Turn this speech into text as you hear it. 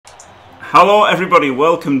Hello everybody,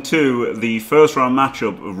 welcome to the first round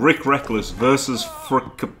matchup of Wreckless versus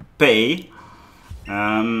Frikipe.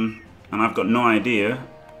 And I've got no idea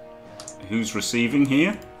who's receiving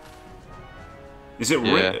here. Is it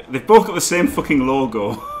Rick? They've both got the same fucking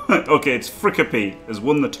logo. Okay, it's Frikipe has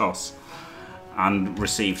won the toss and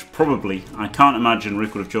received probably. I can't imagine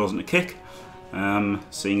Rick would have chosen to kick,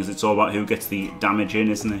 seeing as it's all about who gets the damage in,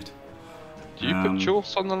 isn't it? Do you put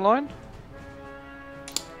Chorfs on the line?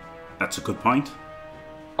 That's a good point.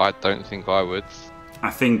 I don't think I would. I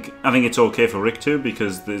think it's okay for Rick too,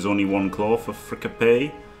 because there's only one claw for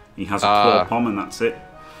Frikipe. He has a claw pom and that's it.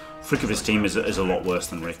 Frikipe's team is a lot worse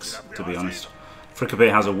than Rick's, to be honest.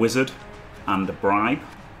 Frikipe has a wizard and a bribe.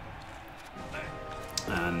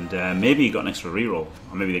 And maybe he got an extra reroll.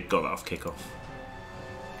 Or maybe they got that off kickoff.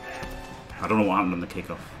 I don't know what happened on the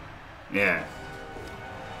kickoff. Yeah.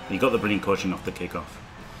 He got the brilliant coaching off the kickoff.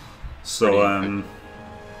 So,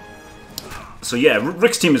 so yeah,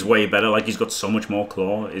 Rick's team is way better. Like, he's got so much more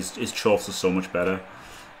claw. His Chorfs are so much better.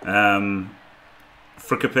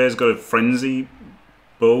 Frikipe's got a frenzy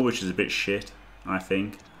bull, which is a bit shit, I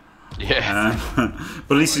think. Yeah.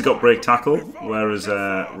 But at least he's got break tackle, whereas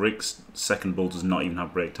Rick's second bull does not even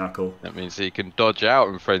have break tackle. That means he can dodge out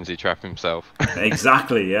and frenzy trap himself.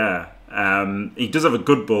 Exactly, yeah. He does have a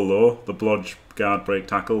good bull though, the blodge guard break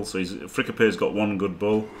tackle. So Frikipe's got one good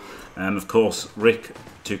bull. Of course, Rick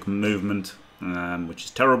took movement, which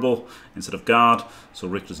is terrible, instead of guard. So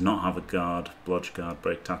Rick does not have a guard, blodge guard,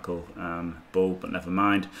 break tackle, bull, but never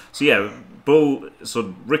mind. So yeah,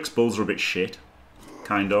 so Rick's bulls are a bit shit,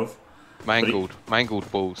 kind of. Mangled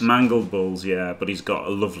bulls. Mangled bulls, yeah. But he's got a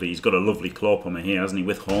lovely claw pommer here, hasn't he?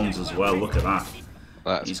 With horns as well. Look at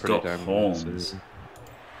that. He's got horns.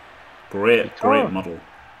 Great model.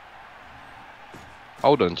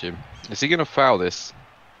 Hold on, Jim. Is he going to foul this?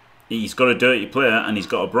 He's got a dirty player and he's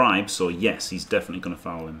got a bribe, so yes, he's definitely going to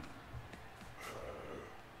foul him.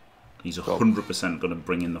 He's 100% going to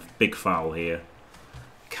bring in the big foul here.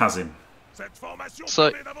 Kazim.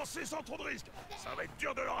 So,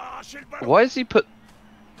 why has he put...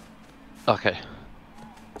 Okay.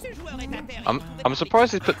 I'm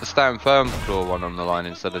surprised he put the stand firm claw one on the line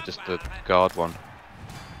instead of just the guard one.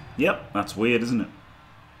 Yep, that's weird, isn't it?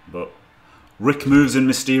 But Rick moves in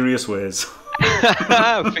mysterious ways.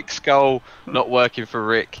 Fixed skull not working for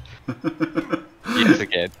Rick. Yet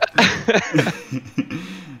again.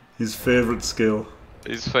 His favourite skill.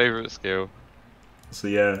 His favourite skill. So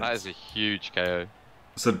yeah, that is a huge KO.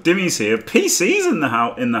 So Dimmy's here. PC's in the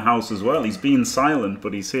house as well. He's being silent,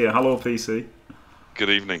 but he's here. Hello, PC. Good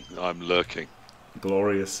evening. I'm lurking.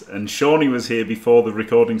 Glorious. And Shawnee was here before the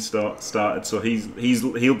recording started, so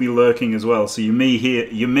he'll be lurking as well. So you may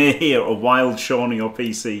hear a wild Shawnee or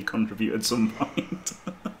PC contribute at some point.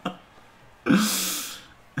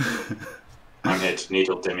 I'm here to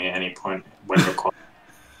needle Dimmy at any point when required.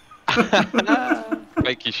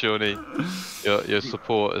 Thank you, Shawnee. Your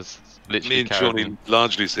support is literally. Me and Shawnee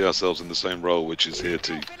largely see ourselves in the same role, which is here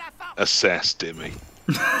to assess Dimmy.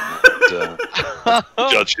 And,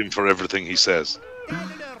 judge him for everything he says.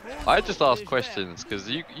 I just ask questions because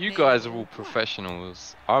you guys are all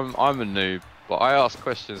professionals. I'm a noob, but I ask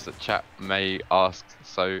questions that chat may ask,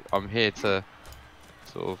 so I'm here to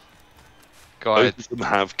sort of guide. Both of them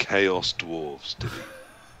have chaos dwarves, did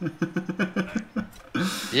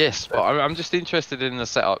Yes, but I'm just interested in the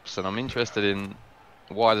setups, and I'm interested in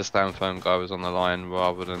why the stand firm guy was on the line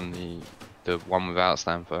rather than the one without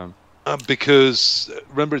stand firm. Because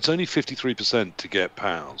remember, it's only 53% to get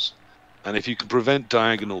pals, and if you can prevent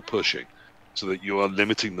diagonal pushing, so that you are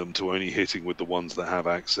limiting them to only hitting with the ones that have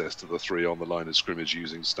access to the 3 on the line of scrimmage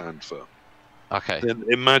using stand firm. Okay. Then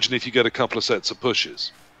imagine if you get a couple of sets of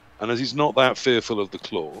pushes, and as he's not that fearful of the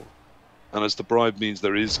claw, and as the bribe means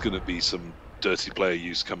there is going to be some dirty player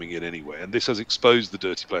use coming in anyway, and this has exposed the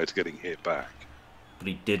dirty player to getting hit back. But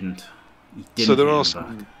he didn't. So there are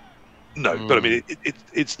some. No, but I mean,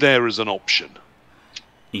 it's there as an option.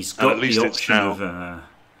 He's got at least the it's option now of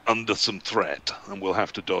under some threat, and we'll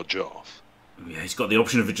have to dodge off. Yeah, he's got the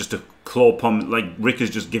option of just a claw pom. Like Rick has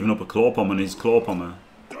just given up a claw pom on his claw pommer,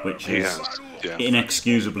 which is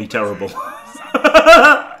inexcusably terrible.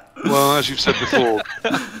 Well, as you've said before.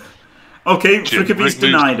 Okay, Frikipe's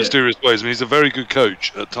denied it. Mysterious ways. I mean, he's a very good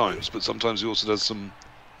coach at times, but sometimes he also does some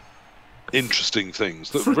interesting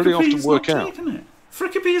things that really often work out.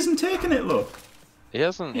 Frikipe isn't taking it, look. He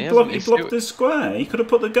hasn't. He blocked this square. He could have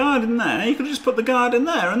put the guard in there. He could have just put the guard in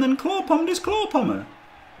there and then claw pommed his claw pommer.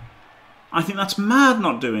 I think that's mad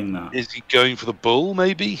not doing that. Is he going for the bull,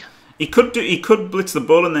 maybe? He could blitz the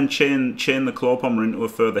bull and then chain the claw pommer into a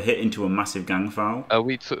further hit into a massive gang foul.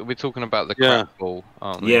 We're talking about the crap ball,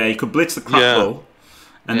 aren't we? Yeah, he could blitz the crap bull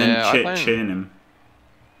and then chain him.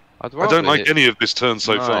 I don't like any of this turn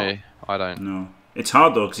so far. No, I don't. No, it's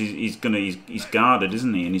hard though because he's guarded,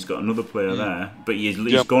 isn't he? And he's got another player there, but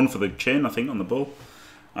he's gone for the chain. I think on the bull.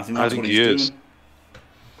 I think that's what he's doing.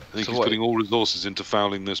 I think he's putting all resources into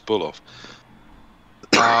fouling this bull off.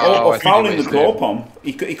 Or fouling the claw pom.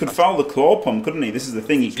 He could foul the claw pom, couldn't he? This is the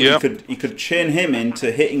thing. He could chain him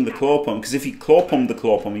into hitting the claw pom, because if he claw pommed the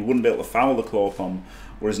claw pom, he wouldn't be able to foul the claw pom.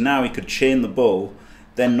 Whereas now he could chain the bull,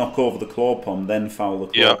 then knock over the claw pom, then foul the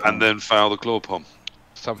claw pom. Yeah, and then foul the claw pom.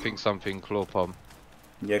 Something claw pom.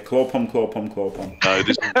 Yeah, claw pom, claw pom, claw pom. No,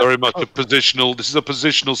 this is very much a positional. This is a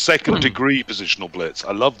positional, second degree positional blitz.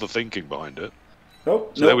 I love the thinking behind it.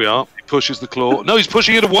 So there we are. He pushes the claw. No, he's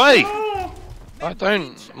pushing it away. I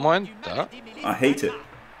don't mind that. I hate it.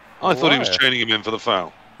 I thought he was chaining him in for the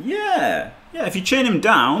foul. Yeah. If you chain him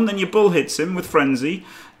down, then your bull hits him with frenzy,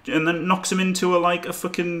 and then knocks him into a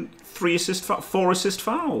fucking 4 assist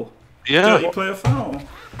foul. Yeah. Dirty player foul.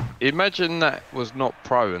 Imagine that was not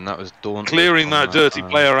pro and that was daunting. Clearing that dirty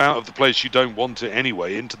player out of the place you don't want it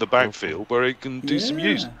anyway, into the backfield where it can do some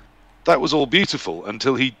use. That was all beautiful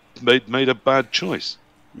until he made a bad choice.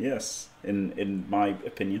 Yes, in my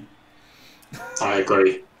opinion. I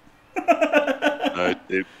agree. No,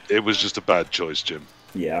 it was just a bad choice, Jim.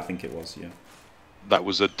 Yeah, I think it was, yeah. That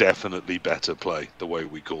was a definitely better play, the way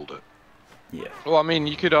we called it. Yeah. Well, I mean,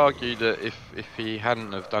 you could argue that if he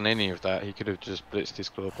hadn't have done any of that, he could have just blitzed his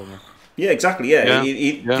claw pommer. Yeah, exactly, yeah.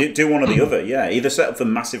 He'd do one or the other, yeah. Either set up the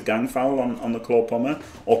massive gang foul on the claw pommer,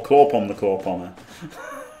 or claw pom the claw pommer.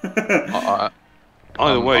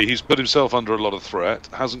 Either way, he's put himself under a lot of threat,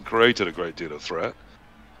 hasn't created a great deal of threat.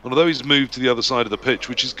 Although he's moved to the other side of the pitch,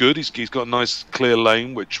 which is good. He's got a nice clear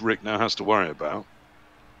lane, which Rick now has to worry about.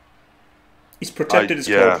 He's protected his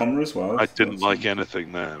claw pommer as well. I didn't like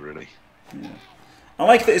anything there, really. Yeah. I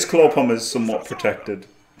like that his claw pommer is somewhat protected.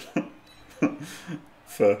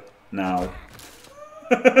 For now.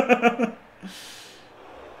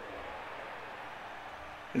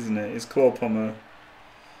 Isn't it? His claw pommer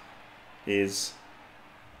is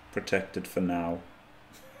protected for now.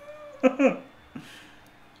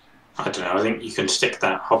 I don't know, I think you can stick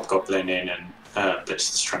that hobgoblin in and blitz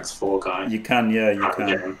the strength 4 guy. You can, yeah, you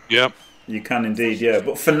can. Yep. You can indeed, yeah.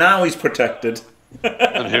 But for now he's protected.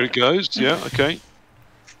 And here it goes, yeah, okay.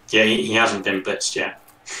 Yeah, he hasn't been blitzed yet.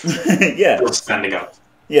 Yeah. Still standing up.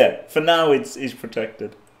 Yeah, for now he's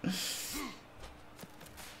protected.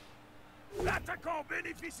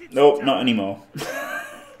 Nope, not anymore.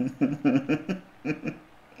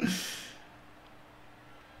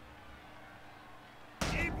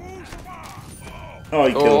 Oh,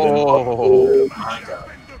 he killed him. Oh my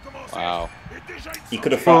god. Wow. He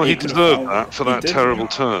could have fouled. Well, he deserved that for that terrible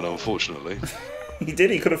turn, unfortunately. He did.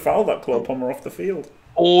 He could have fouled that claw pommer off the field.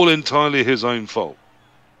 All entirely his own fault.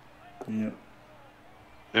 Yeah.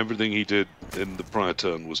 Everything he did in the prior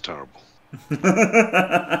turn was terrible.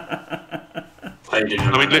 I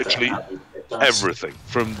mean, literally everything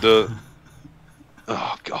from the.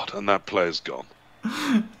 Oh god, and that player's gone.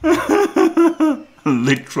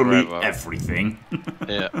 Literally everything.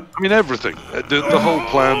 Yeah. I mean, everything. The whole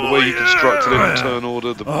plan, the way he constructed it in turn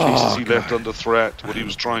order, the pieces he left under threat, what he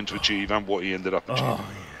was trying to achieve, and what he ended up achieving.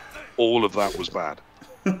 All of that was bad.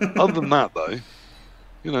 Other than that, though,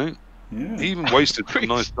 you know, he even wasted some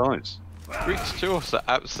nice dice. Rick's Chorfs are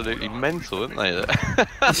absolutely mental, aren't they?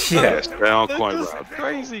 Yes, they are quite rad.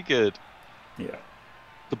 Crazy good. Yeah.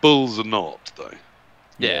 The Bulls are not, though.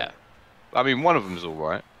 Yeah. I mean, one of them's all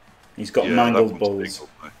right. He's got mangled bulls.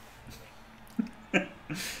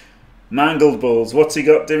 Mangled bulls. What's he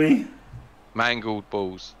got, Dimmy? Mangled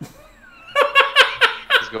balls.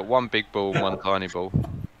 He's got one big ball and one tiny ball.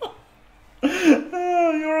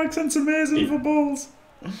 Oh, your accent's amazing for bulls.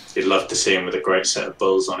 You'd love to see him with a great set of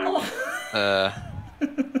bulls on him.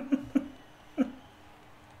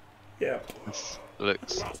 Yeah. This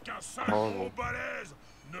looks horrible.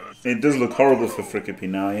 It does look horrible for Frikipe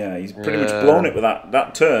now, yeah. He's pretty much blown it with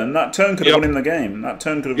that turn. That turn could have won him the game. That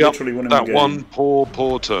turn could have literally won him the game. That one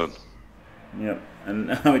poor turn. Yep. And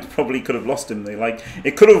now it probably could have lost him.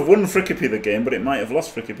 It could have won Frikipe the game, but it might have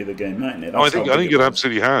lost Frikipe the game, mightn't it? I think it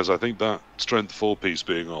absolutely has. I think that strength 4 piece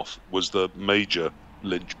being off was the major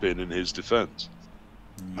linchpin in his defence.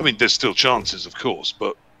 I mean, there's still chances, of course,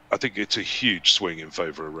 but I think it's a huge swing in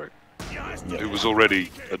favour of Rick, who was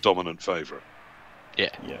already a dominant favourite. Yeah.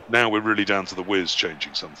 Now we're really down to the Wiz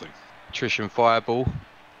changing something. Attrition fireball.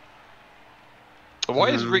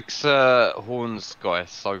 Why is Rick's horns guy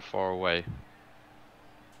so far away?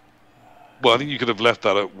 Well, I think you could have left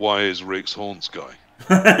that at why is Rick's Haunts guy.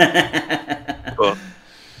 But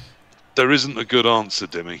there isn't a good answer,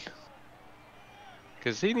 Dimmy.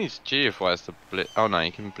 Because he needs GFYs to blitz. Oh no,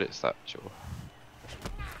 he can blitz that, sure.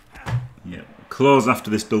 Yeah, close after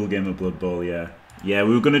this dull game of Blood Bowl, yeah. Yeah,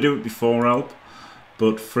 we were going to do it before Alp,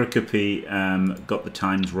 but Frikipe got the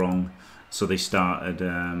times wrong, so they started...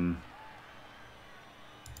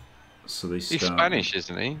 He's Spanish,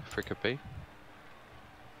 isn't he, Frikipe?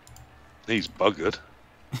 He's buggered.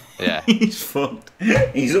 Yeah. He's fucked.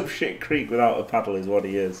 He's up shit creek without a paddle is what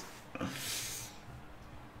he is.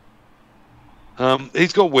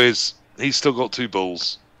 He's got Wiz. He's still got 2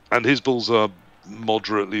 bulls. And his bulls are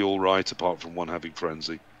moderately alright, apart from one having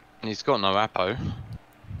Frenzy. He's got no Apo.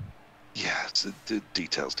 Yeah, it's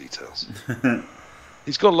details.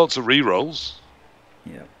 He's got lots of rerolls.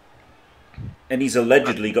 Yeah. And he's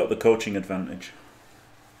allegedly got the coaching advantage.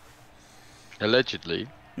 Allegedly?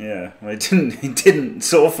 Yeah, well, he didn't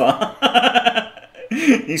so far.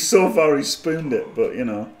 He's spooned it, but you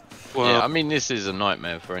know. Well, yeah, I mean, this is a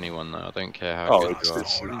nightmare for anyone, though. I don't care how good you are.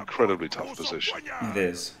 It's an incredibly tough position. It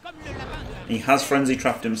is. He has frenzy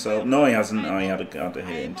trapped himself. No, he hasn't. Oh, he had to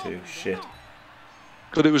hit into shit.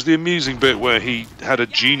 But it was the amusing bit where he had a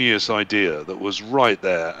genius idea that was right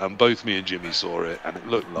there, and both me and Jimmy saw it, and it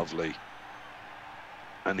looked lovely.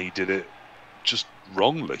 And he did it just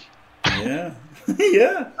wrongly. Yeah.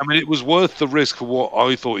 Yeah. I mean, it was worth the risk for what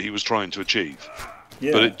I thought he was trying to achieve.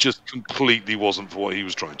 Yeah. But it just completely wasn't for what he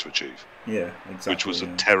was trying to achieve. Yeah, exactly. Which was a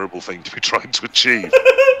terrible thing to be trying to achieve.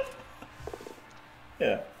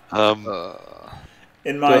 Yeah.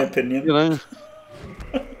 In my but, opinion. You know.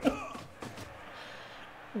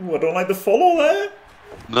 Ooh, I don't like the follow there.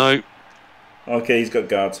 No. Okay, he's got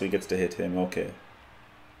guard, so he gets to hit him. Okay.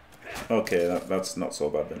 Okay, that's not so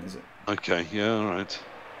bad then, is it? Okay, yeah, alright.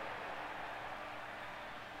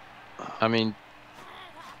 I mean,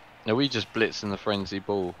 are we just blitzing the frenzy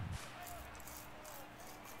ball?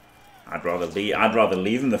 I'd rather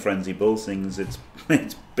leave him the frenzy bull, seeing as it's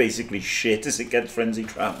basically shit as it gets frenzy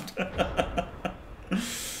trapped. I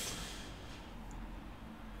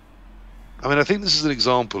mean, I think this is an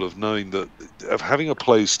example of of having a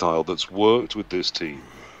play style that's worked with this team,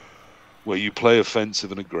 where you play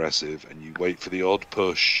offensive and aggressive, and you wait for the odd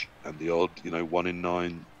push and the odd, 1 in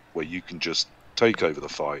 9, where you can just take over the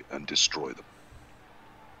fight and destroy them.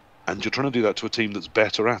 And you're trying to do that to a team that's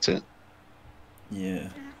better at it. Yeah.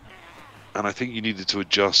 And I think you needed to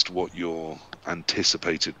adjust what your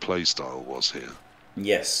anticipated play style was here.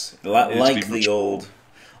 Yes, like the old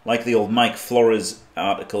Mike Flores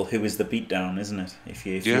article, "Who is the beatdown?" Isn't it? If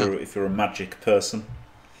you're a Magic person.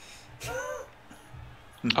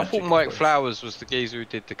 I thought Mike Flowers was the geezer who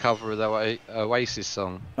did the cover of the Oasis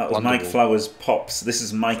song. That was Mike Flowers Pops. This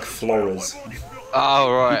is Mike Flores.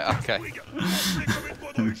 Oh right, okay.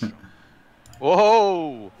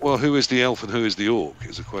 Whoa! Well, who is the elf and who is the orc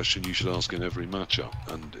is a question you should ask in every matchup.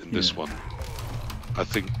 And in this one, I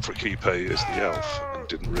think Frikipe is the elf and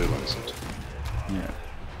didn't realise it. Yeah.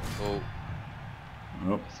 Oh.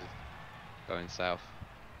 Going south.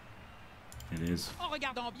 It is. At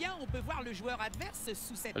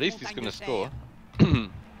least he's going to score.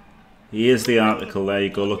 Here's the article. There you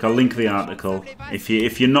go. Look, I'll link the article. If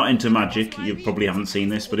you're not into Magic, you probably haven't seen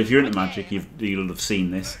this. But if you're into Magic, you'll have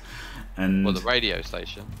seen this. And well, the radio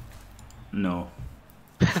station. No.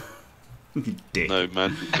 You dick. No,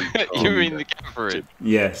 Magic. You mean the Gathering?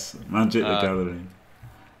 Yes, Magic the Gathering.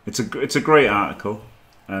 It's a great article,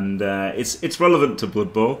 and it's relevant to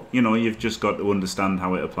Blood Bowl. You've just got to understand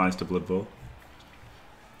how it applies to Blood Bowl.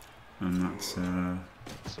 And that's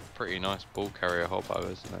it's a pretty nice ball carrier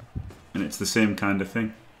hobbo, isn't it? And it's the same kind of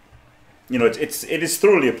thing. It is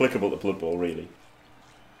thoroughly applicable to Blood Bowl, really.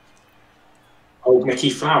 Old Mickey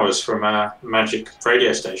Flowers from a Magic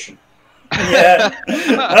radio station. Yeah,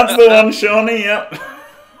 that's the one, Shawnee. Yep.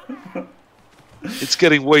 It's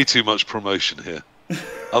getting way too much promotion here.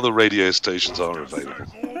 Other radio stations are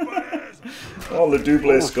available. Oh, Le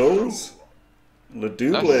Double Skulls. Le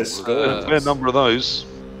Double Skulls. A fair number of those.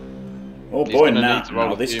 Oh boy,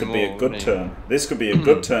 now this could be a good turn. This could be a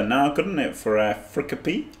good turn now, couldn't it, for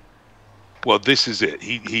Frikipe? Well, this is it.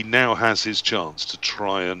 He now has his chance to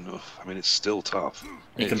try and... I mean, it's still tough.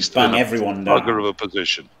 He can bang everyone down. Bugger of a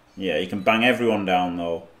position. Yeah, he can bang everyone down,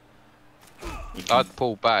 though. I'd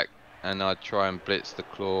pull back and I'd try and blitz the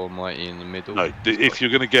Claw Mighty in the middle. No, if you're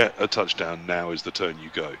going to get a touchdown, now is the turn you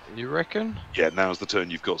go. You reckon? Yeah, now's the turn.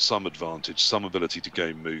 You've got some advantage, some ability to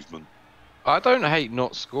gain movement. I don't hate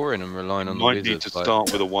not scoring and relying on the wizards. Might need to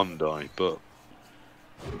start with a 1 die, but...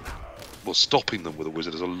 Well, stopping them with a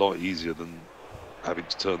wizard is a lot easier than having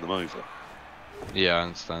to turn them over. Yeah, I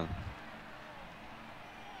understand.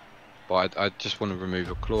 but I just want to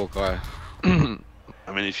remove a claw guy.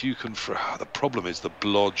 I mean, if you can... The problem is the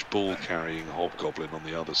blodge ball-carrying hobgoblin on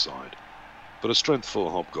the other side. But a strength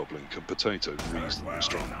 4 hobgoblin can potato reasonably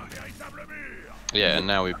strong. Yeah, and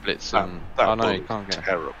now we blitz and... Oh no, you can't get...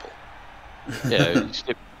 Terrible. Yeah, you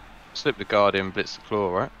slip the guard in, blitz the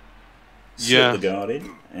claw, right? Slip the guard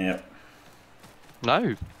in. Yep.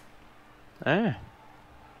 No. Yeah.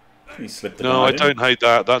 He slipped the No, guard I in. don't hate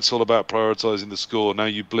that. That's all about prioritising the score. Now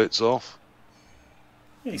you blitz off.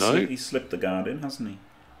 Yeah, he slipped the guard in, hasn't he?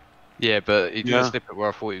 Yeah, but he didn't slip it where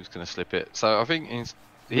I thought he was going to slip it. So I think he's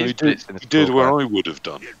He did where I would have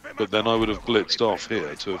done, but then I would have blitzed off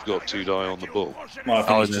here to have got 2 die on the bull. Well, I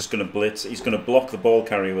think he's just going to blitz. He's going to block the ball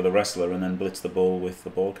carrier with a wrestler and then blitz the ball with the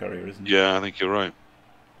ball carrier, isn't he? Yeah, I think you're right.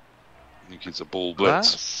 I think it's a ball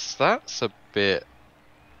blitz. That's a bit...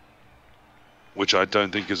 Which I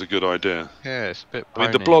don't think is a good idea. Yeah, it's a bit I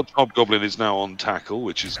mean, the blodge hobgoblin is now on tackle,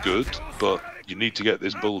 which is good, but you need to get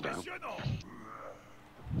this bull down.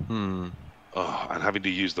 Oh, and having to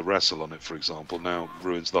use the wrestle on it, for example, now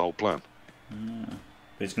ruins the whole plan. But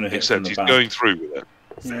he's going to hit Except he's going through with it.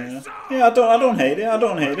 Yeah, I don't hate it. I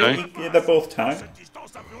don't hate it. Yeah, they're both tagged.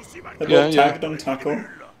 They're both tagged on tackle.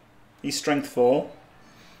 He's strength 4.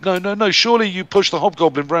 No. Surely you push the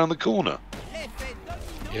hobgoblin round the corner.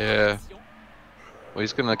 Yeah. Well,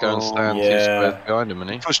 he's going to go and stand 2 squares behind him,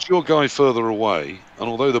 isn't he? Pushed your guy further away, and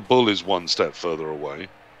although the bull is 1 step further away,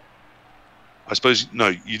 I suppose, no,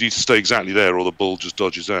 you need to stay exactly there or the bull just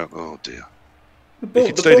dodges out. Oh dear. The bull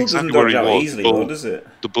doesn't dodge out easily, though, does it?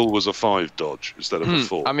 The bull was a 5 dodge instead of a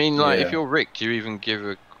 4. I mean, like, if you're Rick, do you even give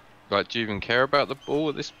a... Like, do you even care about the ball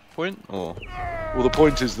at this point, or...? Well, the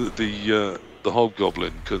point is that the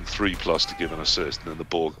hobgoblin can 3+ to give an assist, and then the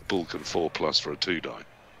bull can 4+ for a 2 die.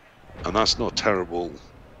 And that's not a terrible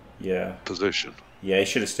position. Yeah, he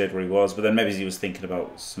should have stayed where he was, but then maybe he was thinking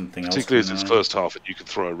about something else. Particularly as it's first half and you can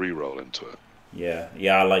throw a reroll into it. Yeah,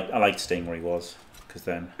 I liked staying where he was, because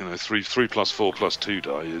then... 3 plus 4 plus 2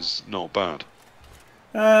 die is not bad.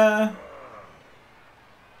 No,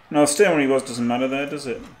 staying where he was doesn't matter there, does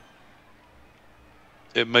it?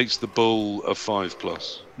 It makes the bull a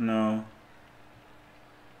 5+. No.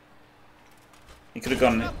 He could have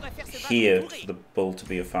gone here for the bull to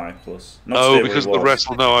be a 5+. Oh, because the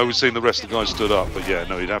wrestle. No, I was saying the rest of the guy stood up, but yeah,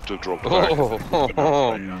 no, he'd have to have dropped back.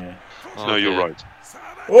 No, you're right.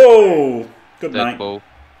 Oh, good night. Ball.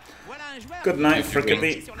 Good night,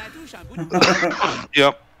 Frikipe.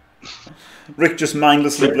 Yep. Rick just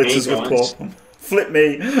mindlessly blitzes with claw. Flip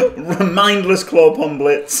me, mindless claw pump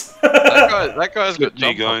blitz. that guy's got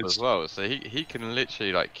jump up as well, so he can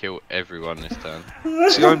literally like kill everyone this turn.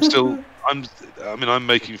 See, I'm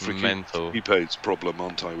making Frikipe's problem,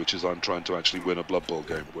 aren't I? Which is I'm trying to actually win a Blood Bowl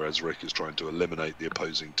game, whereas Rick is trying to eliminate the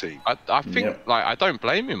opposing team. I think like I don't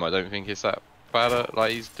blame him. I don't think it's that bad.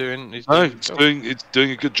 Like he's doing it's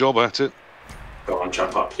doing a good job at it. Go on,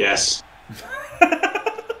 jump up, yes.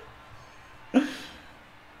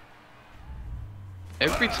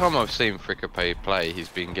 Every time I've seen Frikipe play, he's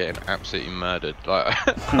been getting absolutely murdered. Like,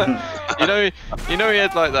 you know, he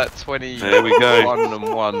had like that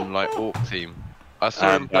 21-1 like Orc team. I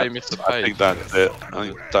saw him play Mr. Page. I think that's it. I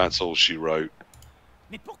think that's all she wrote.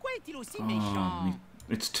 Oh,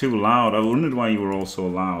 it's too loud. I wondered why you were all so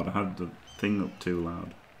loud. I had the thing up too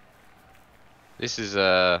loud. This is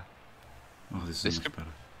Oh, this is much better.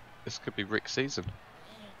 This could be Rick's season.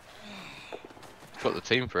 He's got the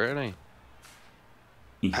team for it, hasn't he?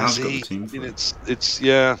 He has got the team. I mean,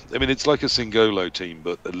 it's like a Singolo team,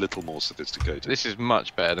 but a little more sophisticated. This is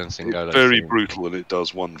much better than Singolo. It's very brutal, and it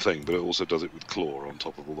does one thing, but it also does it with claw on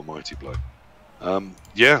top of all the mighty blow.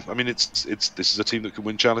 Yeah, I mean, this is a team that can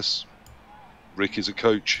win Chalice. Rick is a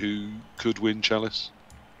coach who could win Chalice.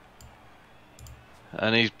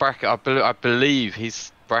 And his bracket, I believe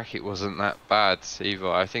his bracket wasn't that bad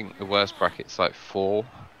either. I think the worst bracket's like 4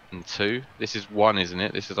 and 2. This is 1, isn't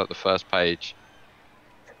it? This is like the first page.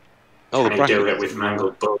 Oh, the bracket. Do it with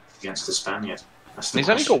mangled bulls against the Spaniard. He's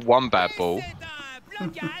only got 1 bad ball.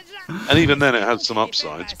 And even then it has some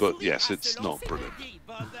upsides, but yes, it's not brilliant.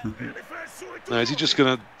 Now, is he just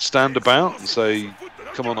going to stand about and say,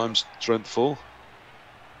 come on, I'm strength 4?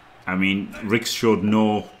 I mean, Rick's showed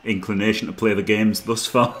no inclination to play the games thus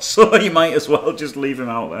far, so you might as well just leave him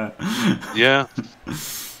out there. Yeah.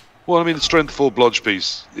 Well, I mean, strength 4 blodge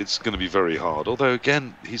piece, it's going to be very hard. Although,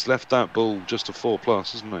 again, he's left that bull just a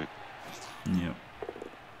 4+, isn't he? Yeah.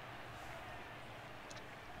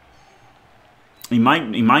 He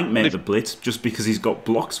might make the blitz just because he's got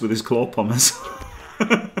blocks with his claw pommers.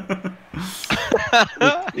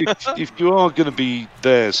 if you are going to be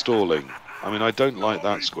there stalling, I mean, I don't like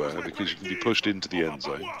that square because you can be pushed into the end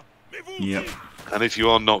zone. Yep. And if you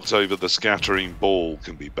are knocked over, the scattering ball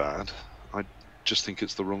can be bad. I just think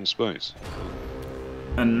it's the wrong space.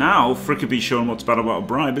 And now Frikipe's showing what's bad about a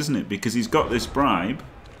bribe, isn't it? Because he's got this bribe.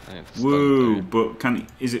 It's Whoa, done, but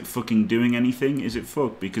is it fucking doing anything? Is it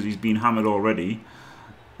fucked? Because he's been hammered already.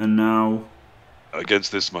 And now...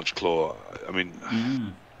 Against this much claw, I mean...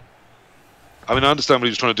 I understand what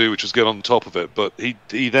he was trying to do, which was get on top of it, but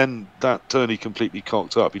he then, that turn he completely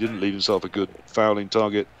cocked up. He didn't leave himself a good fouling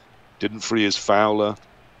target, didn't free his fouler,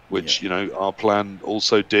 which, you know, our plan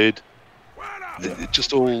also did. It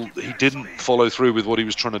just all, he didn't follow through with what he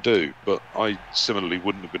was trying to do, but I similarly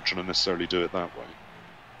wouldn't have been trying to necessarily do it that way.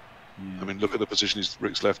 I mean, look at the position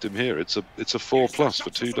Rick's left him here. It's a 4+ for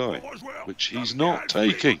 2 die, which he's not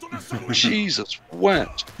taking. Jesus,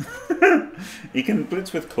 wet. He can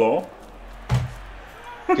blitz with claw.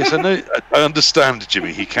 Yes, I know. I understand,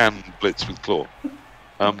 Jimmy. He can blitz with claw.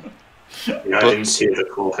 I didn't see the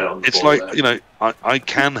claw hit on the it's ball like there. you know, I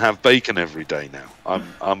can have bacon every day now.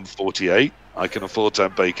 I'm 48. I can afford to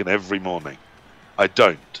have bacon every morning. I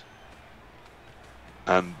don't.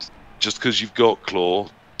 And just because you've got claw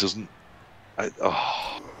doesn't. I've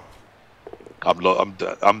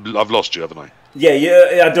lost you, haven't I?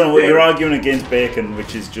 Yeah. I don't know what you're arguing against bacon,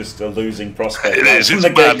 which is just a losing prospect. It is. From It's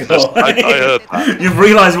the get-go. madness. I heard that. You've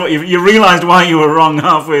realised what you realised why you were wrong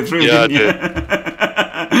halfway through, Yeah, didn't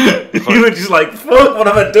you? You were just like, "Fuck! What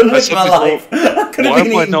have I done with my life? I could have Why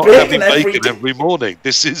been am I eating not bacon having bacon every morning?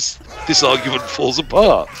 This argument falls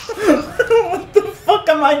apart. What the fuck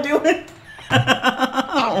am I doing?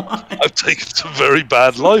 I've taken some very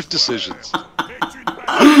bad life decisions.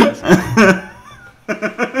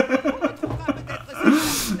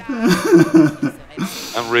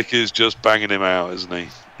 And Rick is just banging him out, isn't he?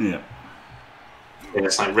 Yeah. Yeah,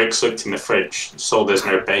 it's like Rick's looked in the fridge, saw there's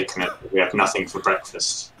no bacon, and we have nothing for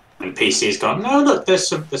breakfast. And PC's gone, no, look, there's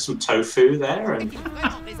some tofu there, and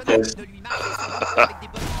there's...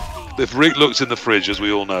 If Rick looks in the fridge, as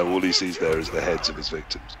we all know, all he sees there is the heads of his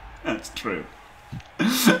victims. That's true.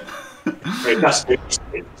 That's good,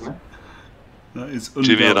 isn't it? That is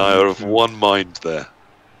Jimmy and I are of true. one mind there.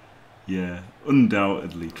 Yeah,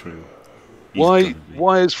 undoubtedly true. Why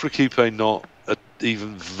is Frikipe not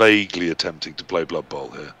even vaguely attempting to play Blood Bowl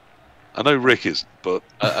here? I know Rick isn't, but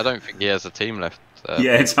I don't think he has a team left.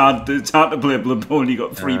 Yeah, it's hard to play Blood Bowl when you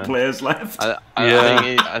got 3 players left. I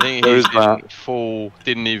think There he's is that. in full.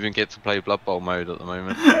 Didn't even get to play Blood Bowl mode at the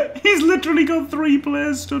moment. He's literally got 3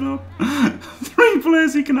 players stood up. 3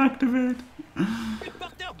 players he can activate.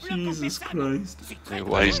 Jesus Christ.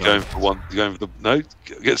 he's going for one. He's going for the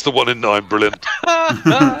gets the 1 in 9. Brilliant.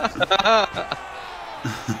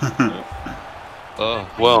 Oh,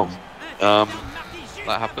 Well, that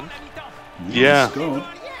happened. yeah. God.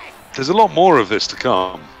 There's a lot more of this to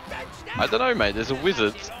come. I don't know, mate. There's a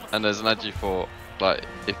wizard and there's an Agi4. Like,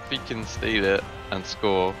 if he can steal it and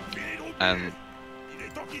score, and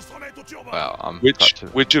well, I'm clutching.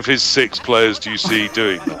 Which of his 6 players do you see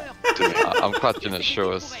doing that? I'm clutching at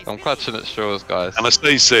Shores. I'm clutching at Shores, guys. And I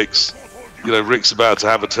say 6. You know, Rick's about to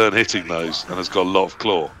have a turn hitting those, and has got a lot of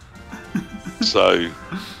claw. So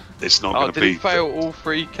it's not going to did be. he fail all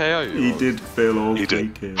 3 KO? He did fail all He 3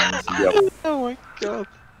 did. kills. Yep. Oh my god.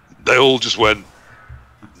 They all just went.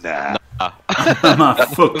 Nah. I'm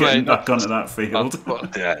not fucking Mate, back onto that field.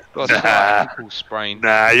 Yeah. Got a ankle sprain.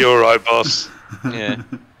 Nah, you're all right, boss. Yeah.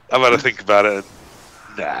 I've had to think about it.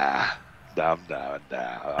 Nah. I'm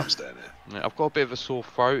staying here. Yeah, I've got a bit of a sore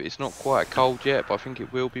throat. It's not quite cold yet, but I think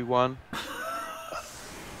it will be one.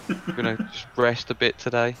 I'm gonna just rest a bit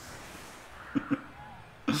today.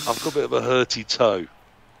 I've got a bit of a hurty toe.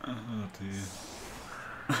 Oh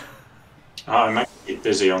dear. Oh, I might be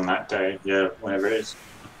busy on that day, yeah, whenever it is.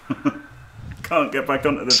 Can't get back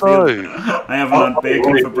onto the So- field. I haven't had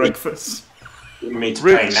bacon for breakfast. You want me to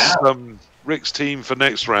play Rick's, now? Rick's team for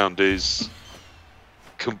next round is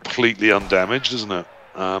completely undamaged, isn't it?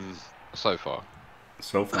 So far.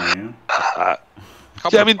 So far, yeah.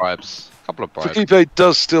 Couple I of mean, bribes. Couple of bribes. Frikipe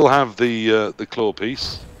does still have the claw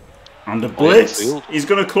piece. And a blitz. field. He's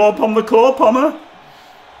going to claw palm the claw pommer.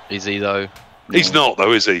 Is he though? He's not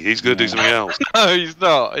though, is he? He's going to do something else. No, he's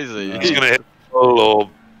not, is he? He's going to hit the ball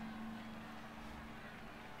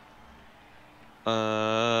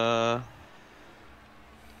or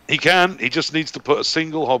he can. He just needs to put a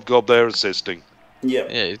single hobgob there assisting. Yep.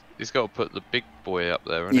 Yeah, he's got to put the big boy up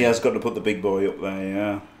there. He has got to put the big boy up there,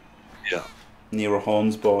 yeah. Yeah. Near a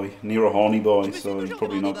horns boy, near a horny boy, so he's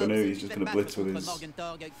probably not going to. He's just going to blitz with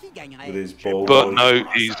his ball. But boy. no,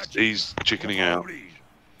 he's chickening out.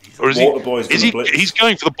 Or is Water boy's he? Is gonna he? blitz. He's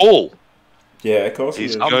going for the ball. Yeah, of course he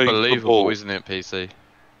He's is. going for the Unbelievable, ball. isn't it, PC?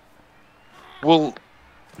 Well,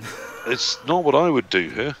 It's not what I would do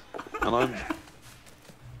here, and I'm.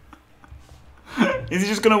 Is he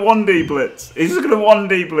just going to 1D blitz? He's just going to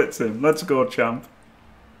 1D blitz him. Let's go, champ.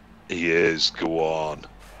 He is. Go on.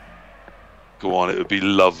 Go on. It would be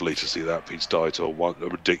lovely to see that piece die to a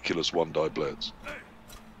ridiculous 1-die blitz.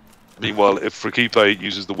 Meanwhile, if Frikipe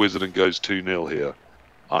uses the wizard and goes 2-0 here,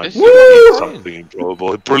 I'm something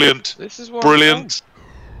improbable. Brilliant. This is what Brilliant.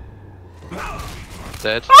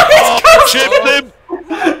 Dead. Oh, chipped him.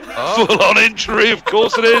 Full on injury. Of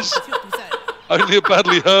course it is. Only a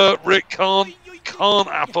badly hurt. Rick can't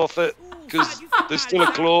apoth it because there's still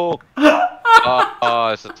a claw.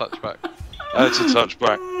 It's a touchback. It's a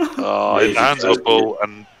touchback. It hands a bull,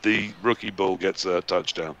 and the rookie bull gets a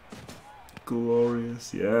touchdown.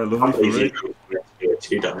 Glorious. Yeah, lovely for Rick.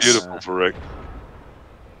 Beautiful for Rick.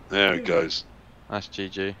 There it goes. That's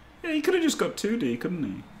GG. Yeah, he could have just got 2D, couldn't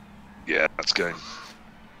he? Yeah, that's game.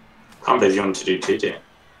 Can't believe you want to do 2D.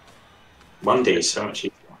 1D is so much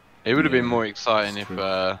easier. It would have been more exciting if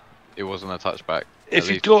it wasn't a touchback. If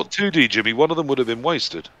you'd got 2D, Jimmy, one of them would have been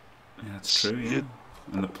wasted. Yeah, that's true, yeah.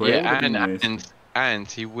 And the player and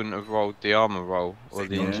he wouldn't have rolled the armor roll or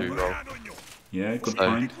the injury roll. Yeah, good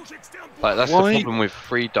point. Like that's the problem with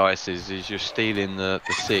 3 dice is you're stealing the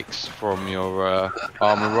 6 from your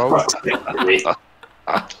armor roll.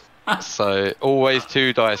 So always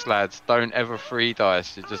 2 dice, lads. Don't ever 3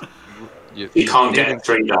 dice. You can't get a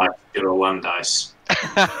 3 dice. You're a 1 dice.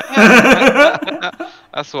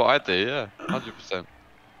 That's what I do. Yeah, 100%.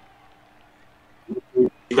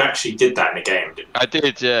 You actually did that in a game, didn't you? I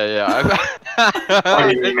did. Yeah.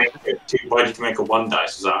 Why did you make a 1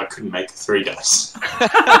 dice? Was I couldn't make a 3 dice.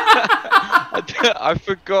 I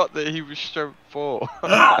forgot that he was strength 4.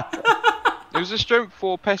 It was a strength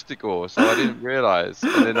 4 pestigore, so I didn't realise.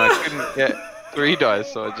 And then I couldn't get 3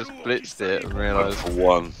 dice, so I just blitzed it and realised. For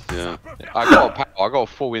 1, yeah. I got a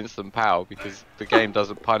full instant power because the game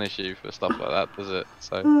doesn't punish you for stuff like that, does it?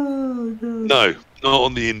 So. No, not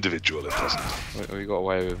on the individual. It doesn't. We got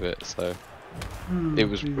away with it, so. It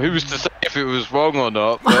was. Who's to say if it was wrong or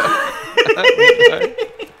not? But,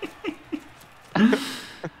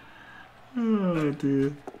 Oh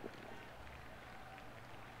dear.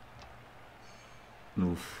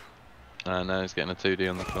 Oof. No, he's getting a 2D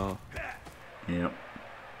on the floor. Yep.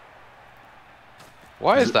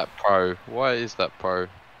 Why is that pro? Why is that pro?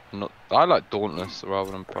 Not. I like Dauntless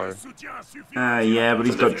rather than pro. Yeah, but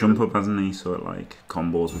he's got jump up, hasn't he? So it like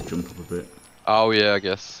combos with jump up a bit. Oh yeah, I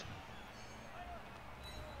guess.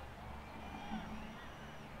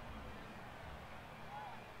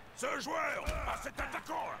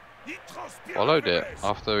 Followed it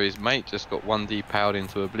after his mate just got 1D powered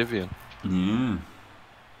into oblivion. Yeah.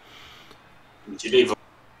 You leave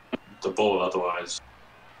the ball otherwise.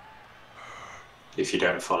 If you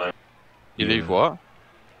don't follow. You leave what?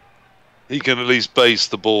 He can at least base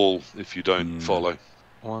the ball if you don't follow.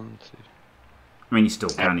 1, 2. I mean, he still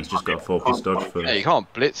can. He's just got a focus dodge first. Yeah, you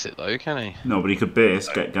can't blitz it though, can he? No, but he could base,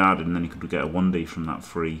 get guarded, and then he could get a 1D from that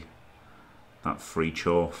free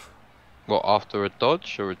Chorf. What, after a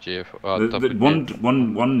dodge or a GF?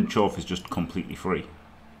 One Chorf is just completely free.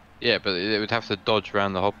 Yeah, but it would have to dodge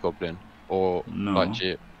around the hobgoblin or like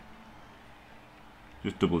GF.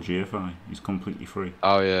 Just double GFI. He's completely free.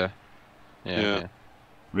 Oh yeah.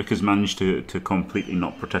 Rick has managed to completely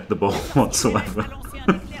not protect the ball whatsoever.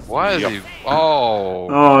 Why is he? Oh.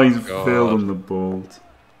 Oh, he's failed on the bolt.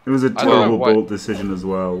 It was a terrible bolt decision as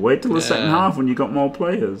well. Wait till the second half when you got more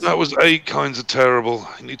players. That was 8 kinds of terrible.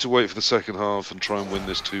 You need to wait for the second half and try and win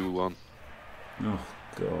this 2-1. Oh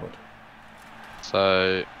god.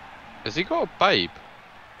 So, has he got a babe?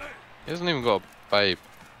 He hasn't even got a babe.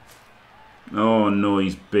 Oh no,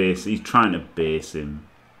 he's trying to base him.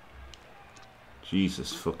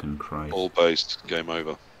 Jesus fucking Christ. All based, game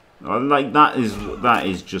over. Like that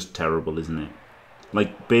is just terrible, isn't it?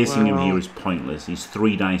 Like basing him here is pointless. He's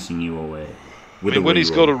 3 dicing you away. I mean, when he's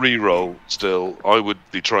got a reroll still, I would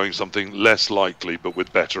be trying something less likely but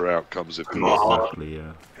with better outcomes if possible. Exactly,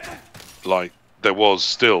 yeah. Like there was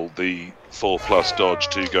still the 4+ dodge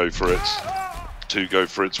to go for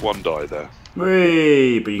its 1 die there.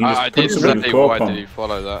 Wait, but you can just I did say why did he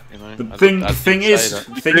follow that? You know, the thing is,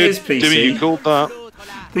 PC. Dimmy, you called that.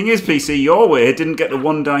 Thing is, PC, your way didn't get the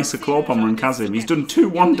 1 dice of Claw Bomber and Kazim. He's done 2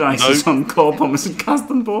 1 dices on Claw Bombers and cast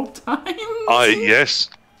them both times. Yes,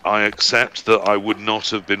 I accept that I would not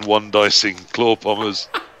have been 1 dicing Claw Bombers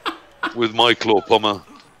with my Claw Bomber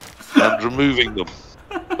and removing them,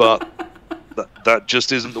 but that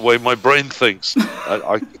just isn't the way my brain thinks.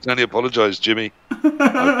 I can only apologise, Jimmy.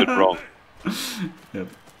 I've been wrong. Yep.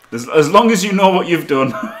 As long as you know what you've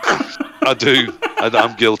done. I do.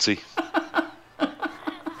 I'm guilty.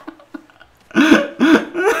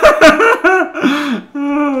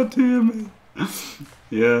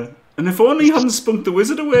 Yeah. And if only he hadn't spunked the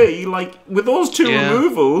wizard away, like, with those two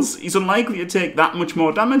removals, he's unlikely to take that much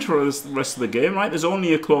more damage for the rest of the game, right? There's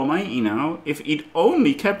only a Claw Mighty now. If he'd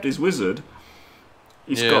only kept his wizard,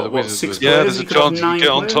 he's got, what, 6 players? Yeah, there's a he could have chance he 9 could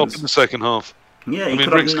get on players. top in the second half. Yeah, I mean,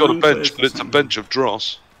 Rick's got a bench, but it's a bench of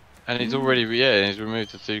dross. And he's already, he's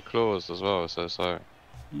removed the 2 claws as well, so it's like...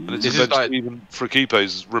 And it's a bench that even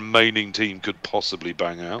Frikipe's remaining team could possibly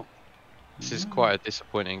bang out. This is quite a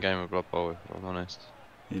disappointing game of Blood Bowl, if I'm honest.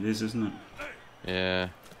 It is, isn't it? Yeah.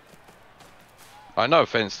 No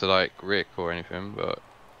offense to like Rick or anything, but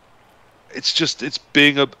it's just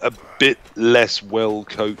being a bit less well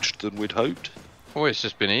coached than we'd hoped. Well, it's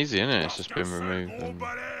just been easy, isn't it? It's just been removed. And...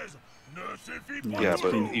 Yeah,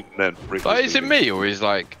 but even then, Rick. Like, is it me or is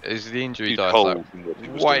the injury dice like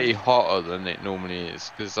way hotter than it normally is?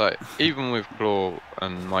 Because like even with Claw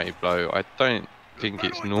and Mighty Blow, I don't think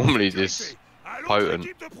it's normally this potent.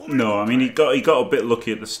 No, I mean he got a bit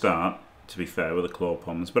lucky at the start, to be fair, with the Claw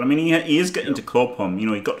Poms. But I mean he is getting to Claw Pom. You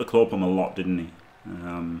know, he got the Claw Pom a lot, didn't he?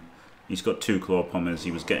 He's got 2 Claw Pommers.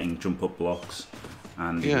 He was getting jump up blocks,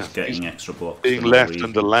 and he was getting extra blocks. Being left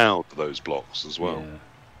and allowed those blocks as well.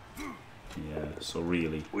 Yeah, so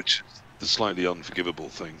really... Which is the slightly unforgivable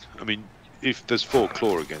thing. I mean, if there's 4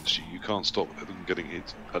 Claw against you, you can't stop them getting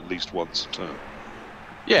hit at least once a turn.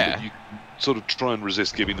 Yeah. But you sort of try and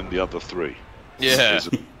resist giving them the other 3. Yeah. There's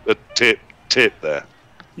a tip there.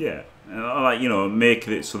 Yeah. Like, you know, make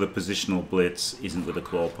it so the positional blitz isn't with a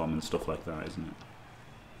Claw Pom and stuff like that, isn't it?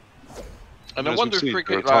 And I wonder if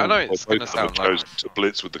Frikipe, I know it's going to sound like... to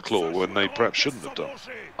blitz with the Claw when they perhaps shouldn't have done.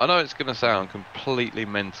 I know it's going to sound completely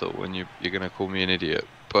mental when you're going to call me an idiot,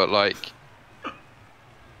 but like...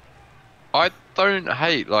 I don't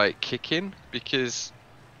hate, like, kicking, because,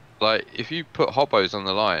 like, if you put hobos on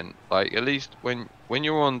the line, like, at least when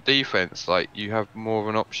you're on defense, like, you have more of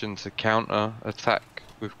an option to counter attack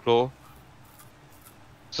with Claw.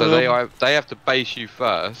 So they have to base you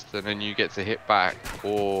first, and then you get to hit back,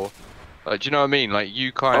 or... Like, do you know what I mean? Like,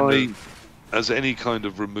 you kind of... As any kind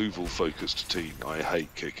of removal-focused team, I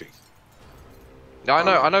hate kicking. I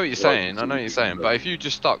know what you're saying, but if you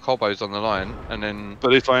just stuck hobos on the line, and then...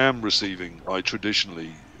 But if I am receiving, I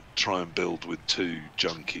traditionally try and build with 2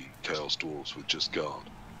 junky Chaos Dwarves with just guard.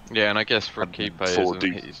 Yeah, and I guess for Frikipe... 4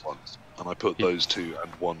 decent ones. And I put those 2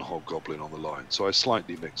 and 1 Hobgoblin on the line, so I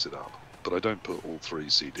slightly mix it up. But I don't put all 3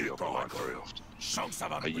 CD on the line very often.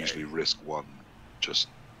 I usually risk 1 just...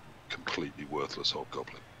 completely worthless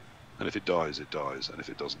Hobgoblin, and if it dies, and if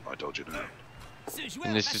it doesn't, I dodge it out.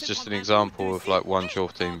 And this is just an example of like one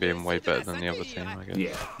Chorf team being way better than the other team, I guess.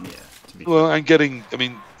 Yeah. Well, and getting, I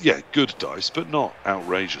mean, good dice, but not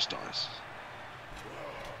outrageous dice.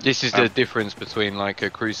 This is the difference between like a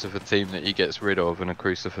Crucifer team that he gets rid of and a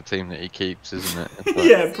Crucifer team that he keeps, isn't it? Like,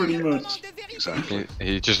 yeah, pretty much. Exactly.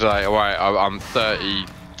 He's just like, alright, I'm 30.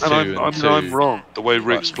 And I'm wrong. The way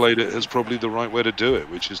Rick's played it is probably the right way to do it,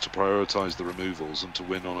 which is to prioritise the removals and to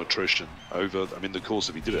win on attrition over. I mean, the course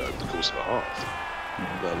if he did it over the course of a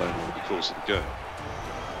half, let alone over the course of the game.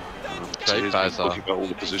 So he's been talking about all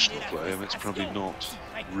the positional play, and it's probably not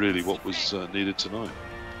really what was needed tonight.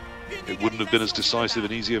 It wouldn't have been as decisive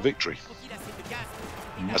and easy a victory.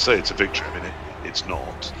 I say it's a victory. I mean, it's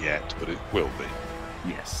not yet, but it will be.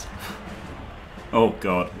 Yes. Oh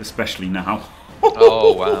God, especially now.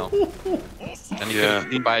 Oh wow! And he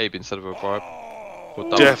put a babe instead of a bribe.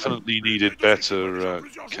 Definitely needed better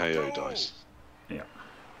KO dice. Yeah.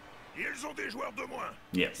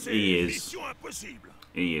 Yes, he is.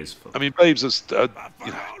 He is. I mean, babes are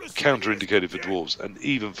counter-indicated for dwarves, and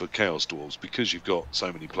even for chaos dwarves, because you've got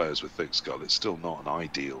so many players with thick skull, it's still not an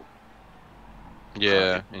ideal.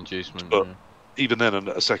 Inducement. But even then,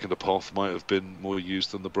 a second apoth might have been more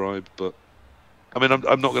used than the bribe, but. I mean,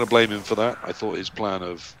 I'm not going to blame him for that. I thought his plan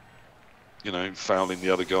of, fouling the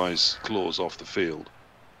other guy's claws off the field.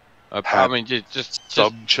 I mean, just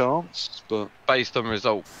some chance, but based on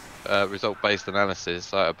result-based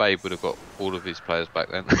analysis, like, a babe would have got all of his players back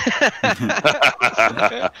then.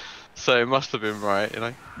 So it must have been right,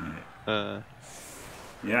 Yeah.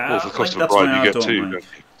 Well, for the cost of a bribe, you get 2.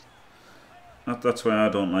 That's why I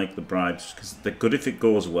don't like the bribes, because they're good if it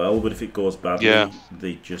goes well, but if it goes badly,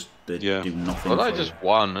 they do nothing. Well, they just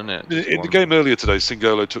won, isn't it? In the game earlier today,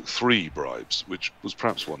 Singolo took 3 bribes, which was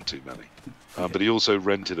perhaps 1 too many. But he also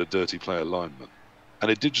rented a dirty player lineman. And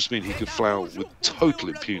it did just mean he could foul with total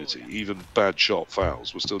impunity. Even bad shot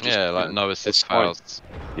fouls were still just... Yeah, like no assist fouls.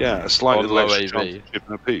 Yeah, a slightly low less AV.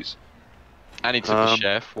 Chipping a piece. And he took a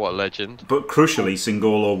chef, what a legend. But crucially,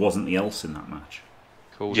 Singolo wasn't the else in that match.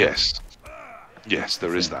 Cool. Yes,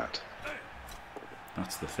 there is that.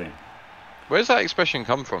 That's the thing. Where's that expression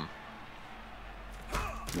come from?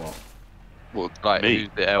 What? Well, Like me. who's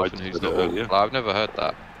the elf I and who's said the it orc? earlier. Like, I've never heard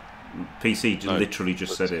that. PC No, literally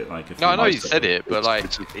just said it like a few No, I know he months said ago. it, but like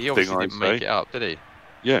it's a he obviously thing I didn't make say. it up, did he?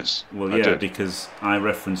 Yes. Well, I yeah, did. because I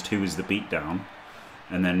referenced who is the beatdown,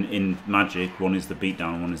 and then in Magic, one is the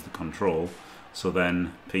beatdown, one is the control. So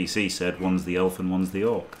then PC said one's the elf and one's the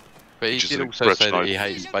orc. But he Which is did an also say expression that he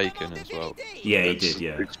I've- hates bacon as well. Yeah, he It's did.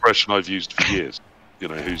 Yeah. an expression I've used for years. You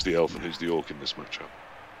know, who's the elf and who's the orc in this matchup?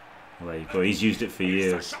 Well, there you go. He's used it for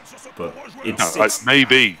years, but No, it's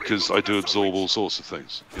maybe because I do absorb all sorts of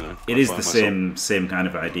things. You know, it I is find the myself- same kind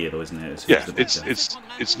of idea, though, isn't it? Yeah, the it's beatdown.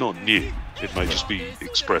 it's not new. It may just be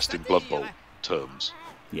expressed in Blood Bowl terms,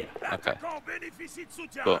 Yeah. Okay.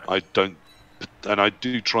 but I don't, and I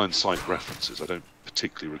do try and cite references. I don't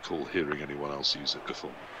particularly recall hearing anyone else use it before.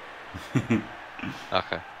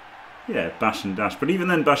 Okay. Yeah, bash and dash. But even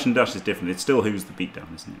then, bash and dash is different. It's still who's the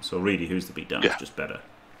beatdown, isn't it? So really, who's the beatdown Yeah. is just better.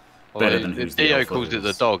 Well, Better than who's the Dio alpha calls it the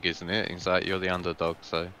is. dog, isn't it? He's like, you're the underdog,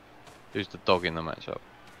 so who's the dog in the matchup?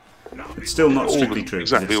 It's still not All strictly the- true.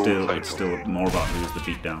 'Cause exactly all the it's same. still more about who's the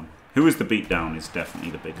beatdown. Who is the beatdown is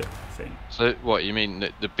definitely the bigger thing. So what you mean?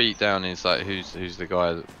 The beatdown is like who's the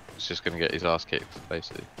guy that's just going to get his ass kicked,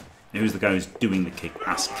 basically? Who's the guy who's doing the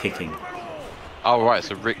ass kicking? Oh right,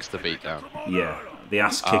 so Rick's the beatdown. Yeah, the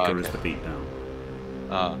ass kicker is okay. the beatdown.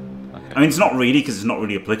 Ah, okay. I mean, it's not really because it's not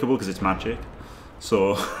really applicable because it's magic.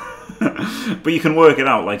 So, but you can work it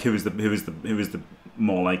out. Like who is the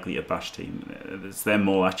more likely to bash team? They're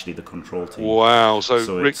more actually the control team. Wow! So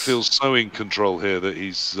Rick it's- feels so in control here that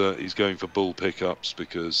he's going for bull pickups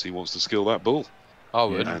because he wants to skill that bull, Oh,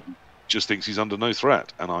 would. Yeah. and just thinks he's under no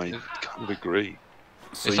threat. And I kind of agree.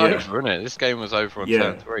 So It's yeah, over, isn't it? This game was over on Yeah.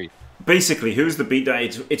 turn 3. basically, who's the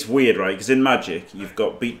beatdown? It's weird, right? Because in Magic, you've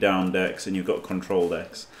got beatdown decks and you've got control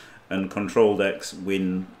decks, and control decks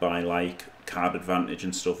win by like card advantage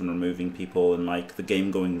and stuff and removing people and like the game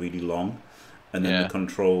going really long, and then Yeah. the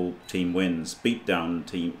control team wins.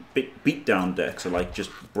 Beatdown decks are like just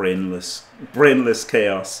brainless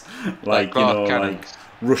chaos, like you Clark know, Cannons. like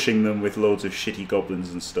rushing them with loads of shitty goblins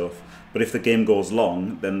and stuff. But if the game goes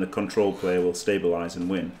long, then the control player will stabilize and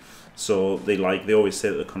win. So they always say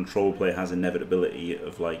that the control player has inevitability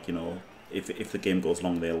of like, you know, if the game goes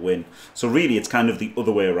long, they'll win. So really, it's kind of the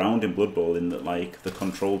other way around in Blood Bowl, in that like the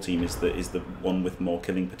control team is the one with more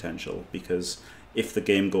killing potential, because if the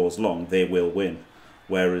game goes long, they will win.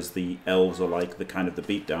 Whereas the elves are like the kind of the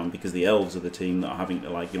beatdown, because the elves are the team that are having to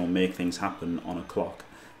like, you know, make things happen on a clock,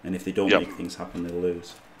 and if they don't Yep. make things happen, they'll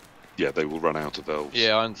lose. Yeah, they will run out of elves.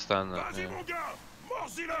 Yeah, I understand that. Yeah.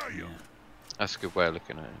 That's a good way of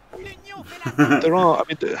looking at it. There are. I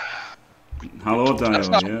mean, Hello, That's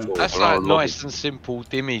Dio. like, Yeah, that's There are like a lot nice of- and simple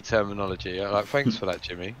Dimmy terminology. Like, thanks for that,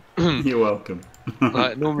 Jimmy. you're welcome.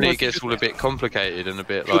 Like, normally it gets all a bit complicated and a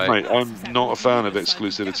bit good, like. mate. I'm not a fan of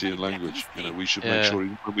exclusivity in language. You know, we should make Yeah. sure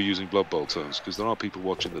when we're using Blood Bowl terms, because there are people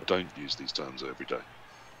watching that don't use these terms every day.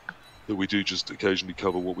 That we do just occasionally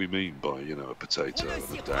cover what we mean by, you know, a potato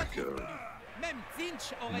and a dagger.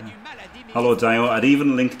 Hello, Dio. I'd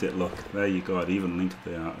even linked it. Look, there you go. I'd even linked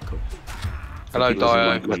the article. For Hello, people who Dio.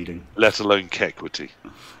 like reading. Let alone Kequity.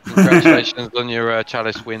 Congratulations on your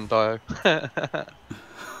Chalice win, Dio.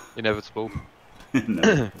 Inevitable.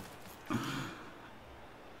 No.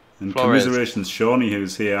 And Flores. commiserations, Shawnee,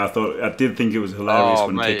 who's here. I did think it was hilarious Oh,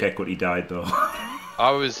 when mate. Kick Equity died, though.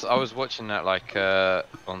 I was watching that like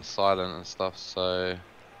on silent and stuff, so.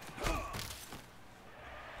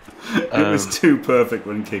 It was too perfect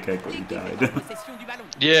when Kick Equity died.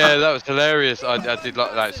 Yeah, that was hilarious. I did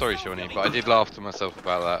like sorry, Shawnee, but I did laugh to myself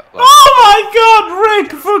about that. Like, Oh my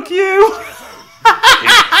God, Rick! Fuck you!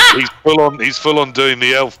 He's full on doing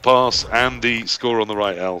the elf pass and the score on the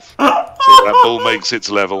right elf. So that ball makes its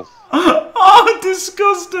level. Oh,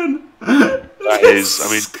 disgusting! That is,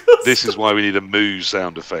 I mean, this is why we need a moo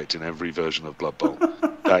sound effect in every version of Blood Bowl.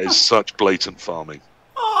 That is such blatant farming.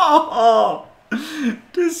 Oh,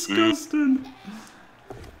 disgusting.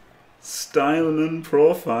 Styling and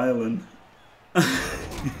profiling.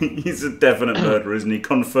 He's a definite murderer, isn't he?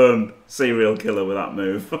 Confirmed serial killer with that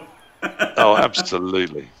move. Oh,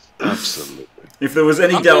 absolutely, absolutely. If there was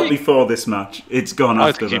any doubt before this match, it's gone I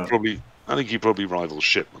after think that. I think he probably rivals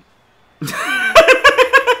Shipman.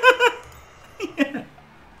 Yeah,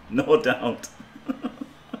 no doubt.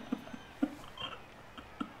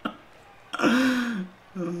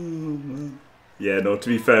 Yeah, no, to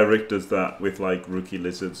be fair, Rick does that with like rookie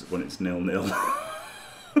lizards when it's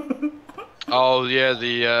 0-0. oh yeah,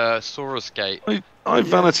 the Saurus Gate. I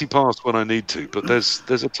vanity pass when I need to, but there's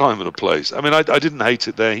a time and a place. I mean, I didn't hate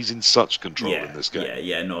it there. He's in such control in this game.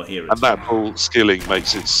 Yeah, no, here And it's that ball skilling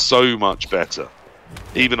makes it so much better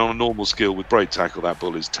even on a normal skill with brake tackle, that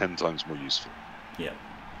bull is 10 times more useful. Yeah.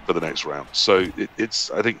 For the next round. So it's,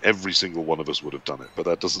 I think every single one of us would have done it, but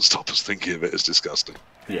that doesn't stop us thinking of it as disgusting.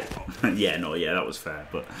 Yeah, yeah, no, yeah, that was fair.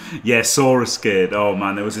 But yeah, Sora scared. Oh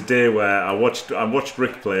man, there was a day where I watched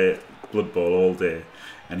Rick play Blood Bowl all day,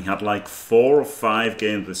 and he had like 4 or 5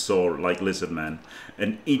 games with Sora, like Lizard Man,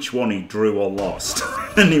 and each one he drew or lost,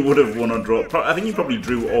 and he would have won or draw. I think he probably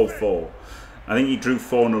drew all 4. I think he drew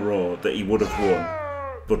 4 in a row that he would have won,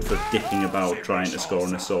 but for dicking about trying to score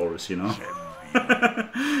an Asaurus, you know.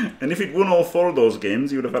 And if he'd won all 4 of those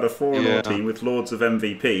games, he would have had a 4-0 team with loads of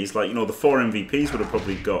MVPs. Like, you know, the 4 MVPs would have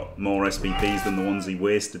probably got more SPPs than the ones he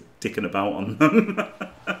wasted dicking about on them.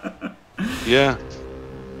 Yeah.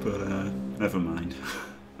 But never mind.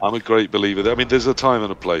 I'm a great believer. I mean, there's a time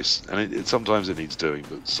and a place, and sometimes it needs doing,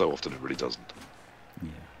 but so often it really doesn't. Yeah.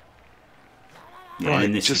 Yeah, right,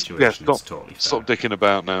 in this just situation, it's totally fair. Stop dicking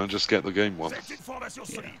about now and just get the game won.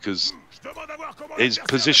 Because his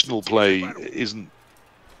positional play isn't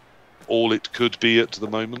all it could be at the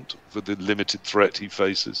moment for the limited threat he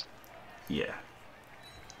faces. Yeah.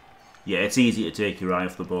 Yeah, it's easy to take your eye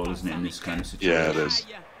off the ball, isn't it, in this kind of situation? Yeah, it is.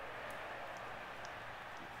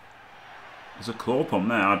 There's a claw pump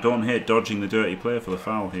there. I don't hate dodging the dirty player for the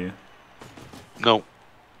foul here. No.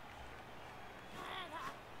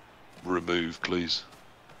 Remove, please.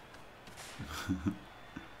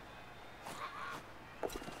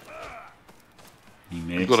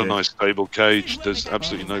 You've got a nice stable cage. There's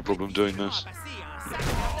absolutely no problem doing this.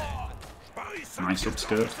 Nice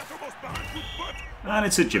upskirt. And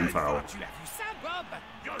it's a gym foul.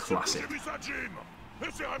 Classic.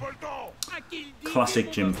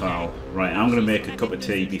 Classic gym foul. Right, I'm going to make a cup of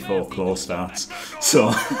tea before claw starts.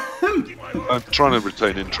 So I'm trying to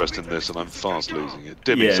retain interest in this, and I'm fast losing it.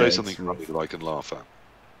 Dimmy, yeah, say something funny that I can laugh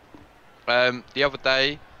at. The other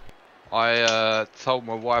day, I told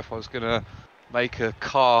my wife I was going to make a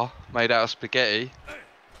car made out of spaghetti.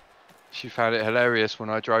 She found it hilarious when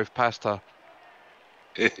I drove past her.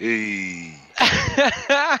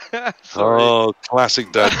 Oh,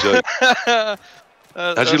 classic dad joke.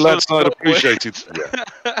 Has your lad started appreciating them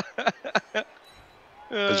yet?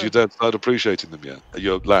 Has your dad started appreciating them yet?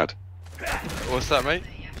 Your lad? What's that, mate?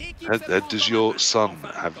 Does your son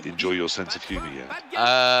enjoy your sense of humour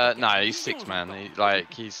yet? No, he's 6, man.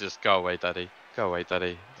 He's just go away, daddy. Go away,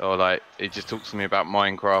 daddy. Or like, he just talks to me about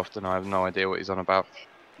Minecraft, and I have no idea what he's on about.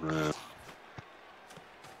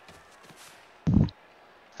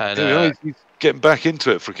 And he's getting back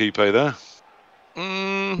into it for Frikipe there.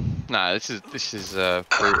 No, this is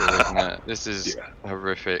brutal, isn't it? This is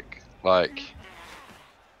horrific. Like,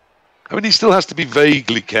 I mean, he still has to be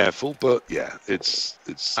vaguely careful, but yeah, it's.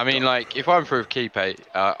 I mean, like, if I'm through Frikipe,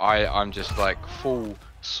 I'm just like full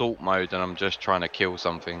salt mode, and I'm just trying to kill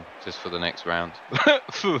something just for the next round.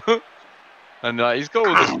 And he's got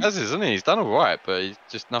all the spazzes, hasn't he? He's done all right, but he's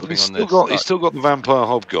just nothing on this. He's still got the vampire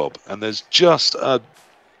hobgob, and there's just a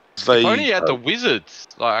vague. If only he had the wizard.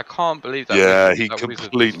 Like, I can't believe that. Yeah, he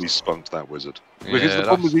completely spunked that wizard. Because the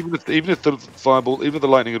problem is, even if the fireball, even if the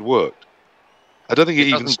lightning had worked, I don't think it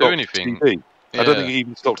even stopped TP. I don't think it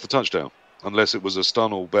even stopped the touchdown, unless it was a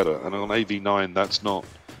stun or better. And on AV9, that's not.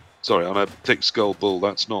 Sorry, on a thick skull bull,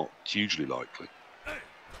 that's not hugely likely.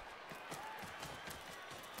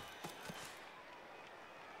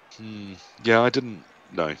 Yeah, I didn't.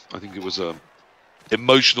 No, I think it was a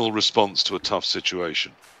emotional response to a tough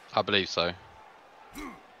situation. I believe so.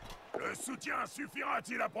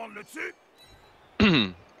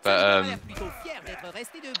 But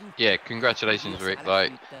yeah, congratulations, Rick.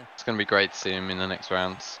 Like, it's going to be great to see him in the next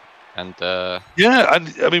rounds. And yeah,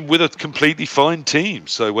 and I mean, with a completely fine team,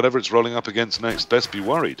 so whatever it's rolling up against next, best be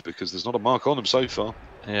worried, because there's not a mark on him so far.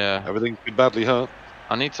 Yeah, everything's been badly hurt.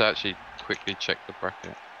 I need to actually quickly check the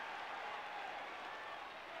bracket.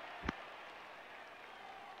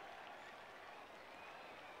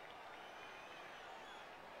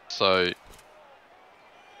 So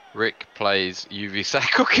Rick plays UV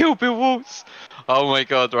Sack or Kill Bill Waltz. Oh my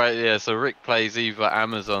god, right, yeah, so Rick plays either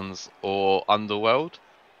Amazons or Underworld.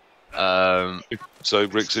 So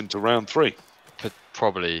Rick's into round 3.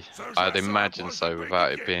 Probably, I'd imagine so,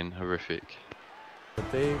 without it being horrific.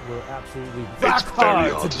 But they were absolutely it's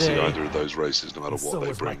very hard to see either of those races, no matter what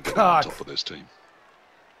they bring, getting on top of this team.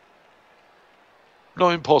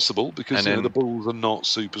 Not impossible, because the Bulls are not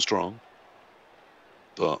super strong.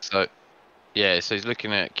 But so, yeah, so he's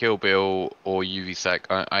looking at Kill Bill or UV Sack.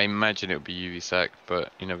 I imagine it would be UV Sack,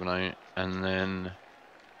 but you never know. And then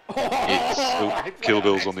it's Kill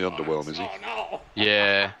Bill's on the underwhelm, is he?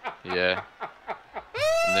 Yeah, yeah.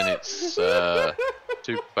 And then it's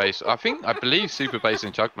Super Bass. I believe Super Bass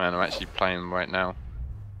and Jugman are actually playing right now.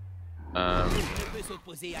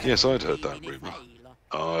 Yes, I'd heard that rumour.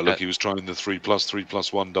 Oh, look, he was trying the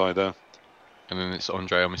 3+3+1 die there. And then it's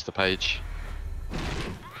Andre or Mr. Page.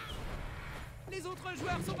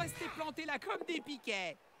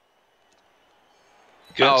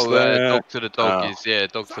 Gets there. Dog to the Dog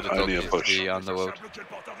is Dog to the Dog only a is push. the Underworld.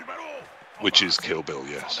 Which is Kill Bill,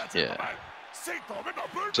 yes. Yeah.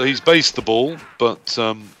 So he's based the ball, but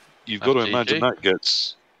you've got to That's imagine GG. that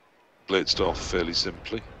gets blitzed off fairly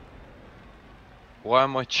simply. Why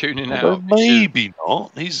am I tuning Although out? maybe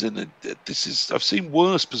not. He's in a. I've seen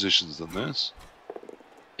worse positions than this.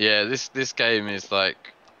 Yeah, this game is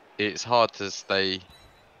like, it's hard to stay.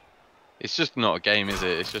 It's just not a game, is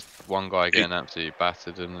it? It's just one guy getting absolutely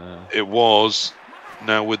battered and. It was.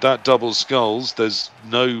 Now with that double skulls, there's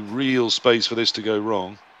no real space for this to go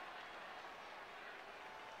wrong.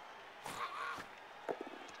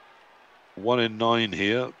 One in 9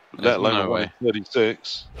 here, let alone no one in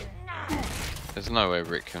 36. There's no way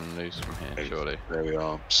Rick can lose from here, surely. There we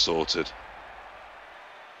are, sorted.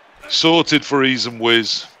 Sorted for ease and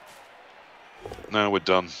whiz. Now we're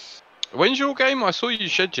done. When's your game? I saw you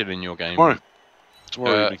scheduling your game.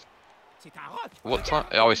 Tomorrow evening. What time?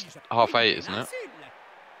 Oh, it's 8:30, isn't it?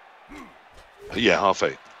 Yeah,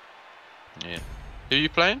 8:30. Yeah. Who are you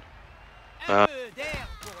playing?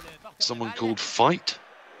 Someone called Fight.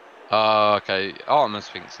 Okay. Artemis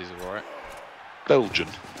thinks he's alright. Belgian.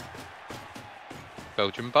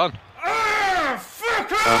 Belgian bun.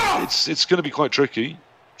 It's going to be quite tricky.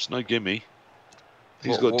 It's no gimme.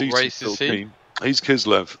 He's got a what decent race is he? team. He's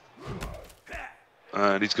Kislev.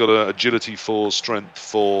 And he's got a agility 4, strength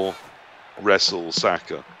 4, wrestle,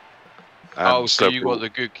 Saka. And So you got the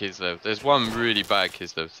good Kislev. There's one really bad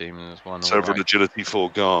Kislev team and there's one several alright. agility 4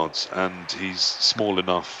 guards, and he's small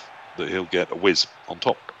enough that he'll get a whiz on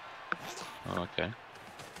top. Oh, okay.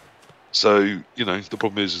 So, you know, the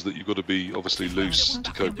problem is that you've got to be obviously loose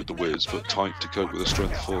to cope with the whiz, but tight to cope with a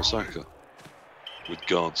strength 4 Saka. With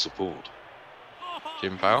guard support.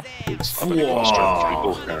 Jim Powell?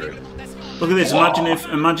 Whoa. Look at this! Imagine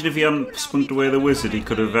if he hadn't spunked away the wizard, he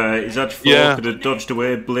could have his edge 4 could have dodged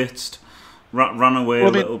away, blitzed, ran away a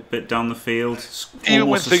little bit down the field. Even when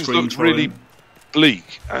almost a things screen looked for really him.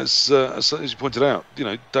 bleak, as you pointed out, you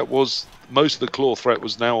know, that was most of the claw threat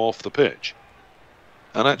was now off the pitch.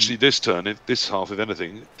 And actually, this turn, this half, if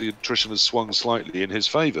anything, the attrition has swung slightly in his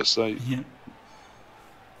favour. So Yeah.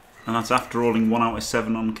 And that's after rolling 1 out of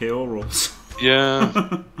 7 on KO rolls. yeah,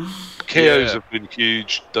 KOs have been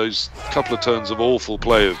huge. Those couple of turns of awful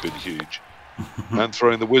play have been huge, and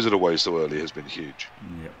throwing the wizard away so early has been huge.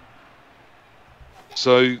 Yep.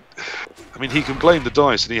 So, I mean, he can blame the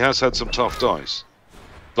dice, and he has had some tough dice,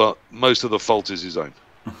 but most of the fault is his own.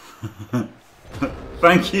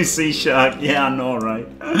 Thank you, Sea Shark. Yeah, I know, right?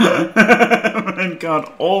 And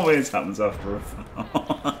God always happens after a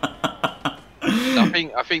foul.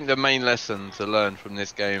 I think the main lesson to learn from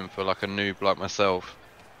this game for like a noob like myself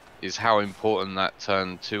is how important that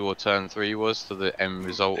turn 2 or turn 3 was to the end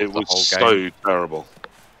result of the whole game. It was so terrible.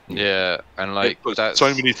 Yeah, and like It puts that's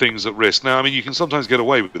so many things at risk. Now, I mean, you can sometimes get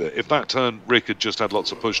away with it. If that turn Rick had just had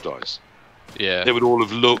lots of push dice, yeah, it would all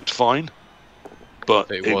have looked fine.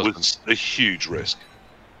 But It it wasn't. was a huge risk.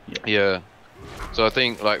 yeah. So I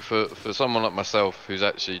think like for someone like myself who's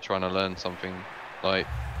actually trying to learn something, like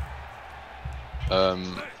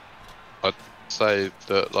I'd say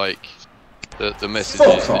that like the message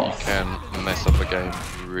is that you can mess up a game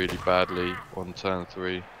really badly on turn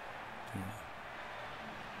 3.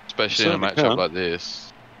 Especially in a Certainly matchup can. like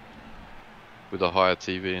this, with a higher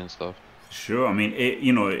TV and stuff. Sure, I mean,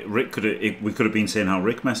 Rick we could have been saying how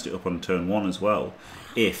Rick messed it up on turn 1 as well,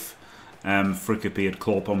 if Frikipe had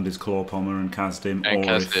claw bombed his claw bomber and cast him, And or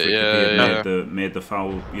cast if it, Frikipe yeah, had made the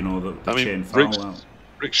foul, the I mean, chain foul out.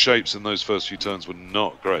 Rick's shapes in those first few turns were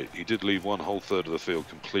not great. He did leave 1/3 of the field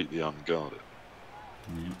completely unguarded.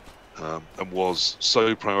 And was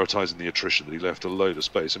so prioritising the attrition that he left a load of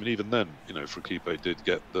space. I mean, even then, Frikipe did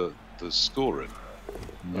get the score in.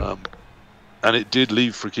 And it did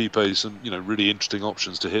leave Frikipe some, really interesting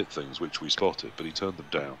options to hit things, which we spotted, but he turned them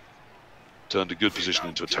down. Turned a good position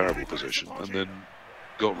into a terrible position, and then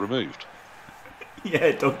got removed.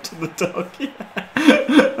 Yeah, dog to the dog, yeah.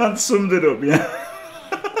 That summed it up, yeah.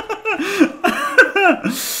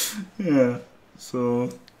 Yeah, so...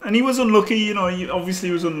 And he was unlucky, he obviously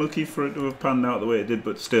was unlucky for it to have panned out the way it did,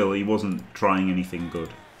 but still, he wasn't trying anything good.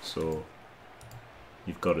 So,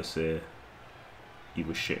 you've got to say, he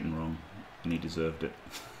was shitting wrong, and he deserved it.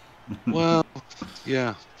 Well,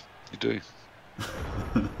 yeah, you do.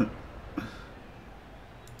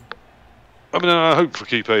 I mean, I hope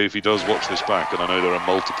Frikipe, if he does watch this back, and I know there are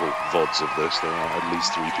multiple VODs of this, there are at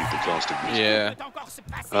least 3 people casting this.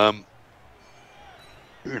 Yeah.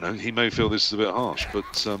 You know, he may feel this is a bit harsh,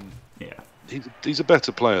 but Yeah. he's a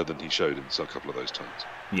better player than he showed in a couple of those turns.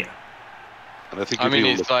 Yeah. And I think I if mean,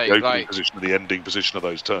 he'll it's look at the like- opening like- position or the ending position of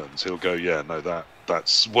those turns, he'll go, yeah, no,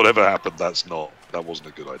 that's whatever happened, that wasn't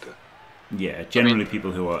a good idea. Yeah, generally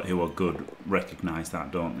people who are good recognise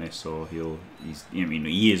that, don't they? So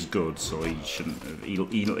he is good, so he shouldn't have,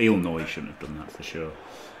 he'll know he shouldn't have done that for sure.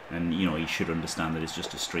 And you know, he should understand that it's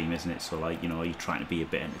just a stream, isn't it? So like, you know, you're trying to be a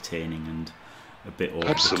bit entertaining and a bit over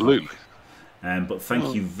Absolutely. the top. But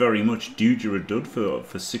thank you very much, Dude. You're a dud for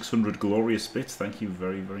 600 glorious bits. Thank you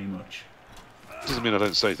very, very much. Doesn't mean I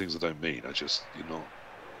don't say things I don't mean. I just you're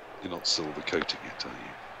not silver coating it, are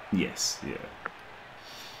you? Yes, yeah.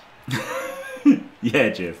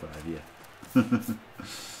 Yeah, J5, yeah.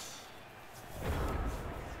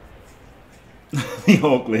 The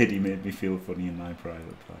Hawk Lady made me feel funny in my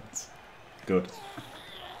private parts. Good.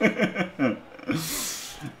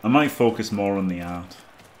 I might focus more on the art,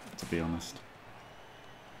 to be honest.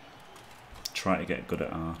 Try to get good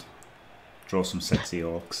at art. Draw some sexy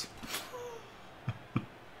orcs.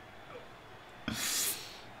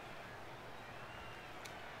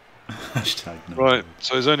 Hashtag no. Right,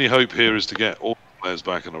 so his only hope here is to get all the players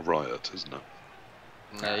back in a riot, isn't it?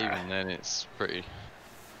 No, even then, it's pretty.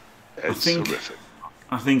 It's think- horrific.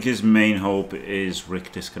 I think his main hope is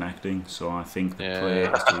Rick disconnecting, so I think the player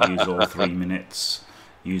has to use all 3 minutes,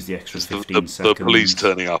 use the extra It's 15 the seconds. police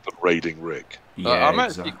turning up and raiding Rick. Yeah, I'm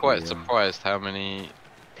exactly, actually quite yeah. surprised how many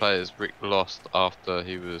players Rick lost after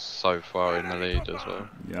he was so far in the lead as well.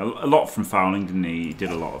 Yeah, a lot from fouling, didn't he? He did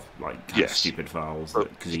a lot of like kind of Yes. stupid fouls. But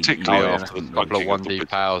Because he particularly Oh, yeah. after the A couple of dunking of the 1D wizard.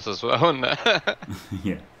 pals as well. wasn't there?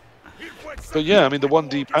 Yeah. But yeah, I mean the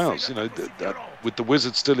 1D pals, you know, with the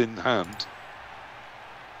wizard still in hand,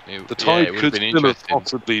 the tide it would've could been still have interesting.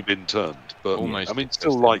 possibly been turned. But Almost I mean,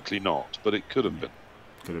 still interesting. likely not. But it could have been.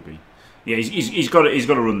 Could it be? Yeah, he's got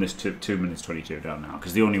to run this 2 minutes 22 down now,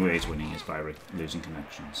 because the only way he's winning is by Rick losing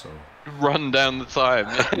connection. So Run down the time.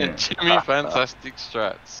 Yeah. Jimmy, fantastic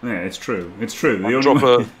strats. yeah, it's true. It's true. The I'll only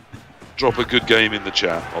way... drop a good game in the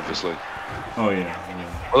chat, obviously. Oh yeah.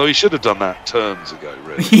 Although he should have done that turns ago,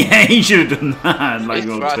 really. Yeah, he should have done that. Like,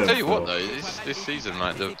 But on I turn tell you what 4. though, this season,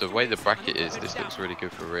 like the way the bracket is, this looks really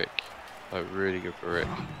good for Rick. Like really good for Rick.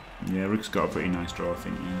 Yeah, Rick's got a pretty nice draw, I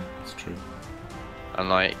think. Yeah, it's true. And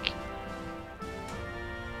like,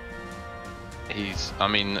 I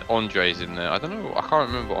mean, Andre's in there. I don't know. I can't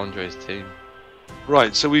remember Andre's team.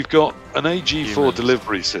 Right, so we've got an AG4 Humans.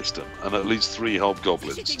 delivery system and at least 3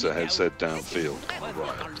 hobgoblins to head downfield on the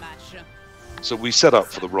riot. So we set up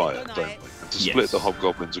for the riot, don't we? And to split Yes. the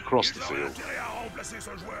hobgoblins across the field,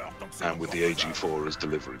 and with the AG4 as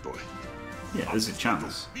delivery boy. Yeah, there's a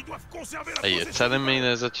chance. Are you telling me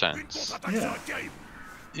there's a chance? Yeah.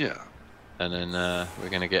 Yeah. And then we're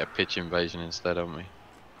gonna get a pitch invasion instead, aren't we?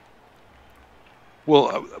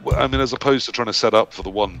 Well, I mean, as opposed to trying to set up for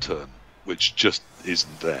the 1 turn, which just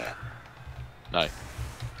isn't there. No.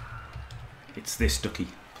 It's this ducky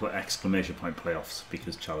exclamation point playoffs,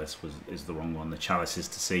 because Chalice is the wrong one. The Chalice is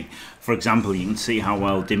to see. For example, you can see how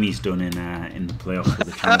well Dimmy's done in the playoffs with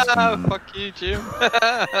the Chalice. Fuck you, Jim.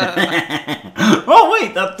 Oh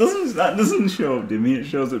wait, that doesn't show up Dimmy. It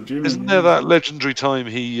shows up Jimmy. Isn't there that legendary time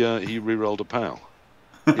he re-rolled a pal?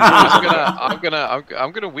 I'm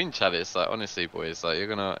gonna win Chalice. Like honestly, boys, like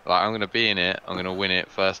I'm gonna be in it. I'm gonna win it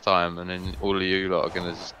first time, and then all of you lot are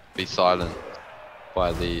gonna just be silent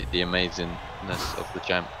by the amazingness of the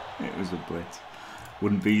champ. It was a blitz.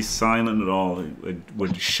 Wouldn't be silent at all. It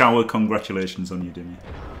would shower congratulations on you, Dimmy.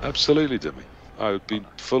 Absolutely, Dimmy. I would be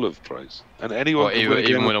full of praise. And anyone Well, can win a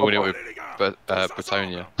even game when I of win it with football.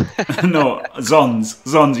 Bretonia. No,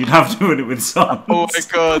 Zons. You'd have to win it with Zons. Oh my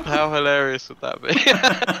god, how hilarious would that be?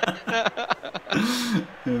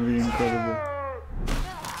 It'd be incredible.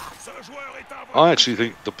 I actually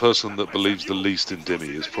think the person that believes the least in Dimmy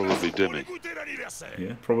is probably Dimmy.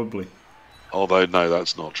 Yeah, probably. Although, no,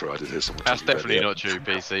 that's not true. I did hear someone That's talking about definitely it. not true,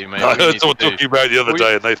 PC, mate. I We heard need someone to do- talking about it the other we-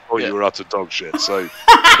 day and they thought yeah. you were utter dog shit, so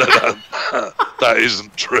that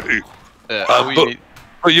isn't true. Yeah, all we need-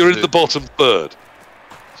 But you're in to- the bottom third.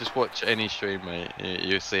 Just watch any stream, mate.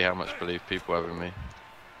 You'll see how much belief people have in me.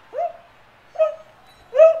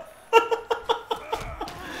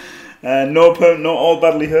 No, all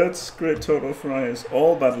badly hurts. Great total for Ayers.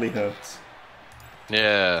 All badly hurts.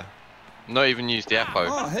 Yeah. Not even use the Apo.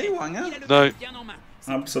 Oh, hey, Wanger. No,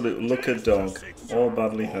 Absolute looker dog. All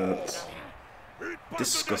badly hurts.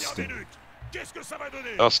 Disgusting.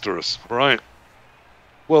 Usterus. Right.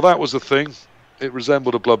 Well, that was the thing. it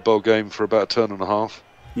resembled a Blood Bowl game for about a turn and a half.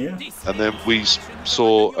 Yeah. And then we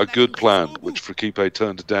saw a good plan, which Frikipe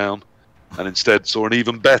turned down, and instead saw an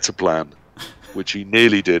even better plan, which he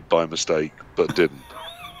nearly did by mistake, but didn't.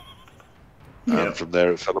 And from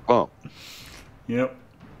there it fell apart. Yep.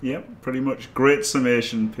 Yep, pretty much. Great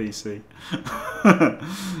summation, PC.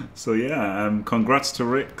 So yeah, congrats to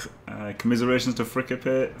Rick. Commiserations to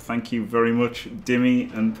Frikipe. Thank you very much,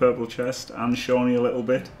 Dimmy and Purple Chest, and Shawnee a little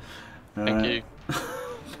bit. Thank you.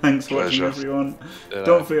 Thanks for watching, everyone.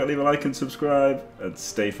 Don't forget to leave a like and subscribe, and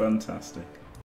stay fantastic.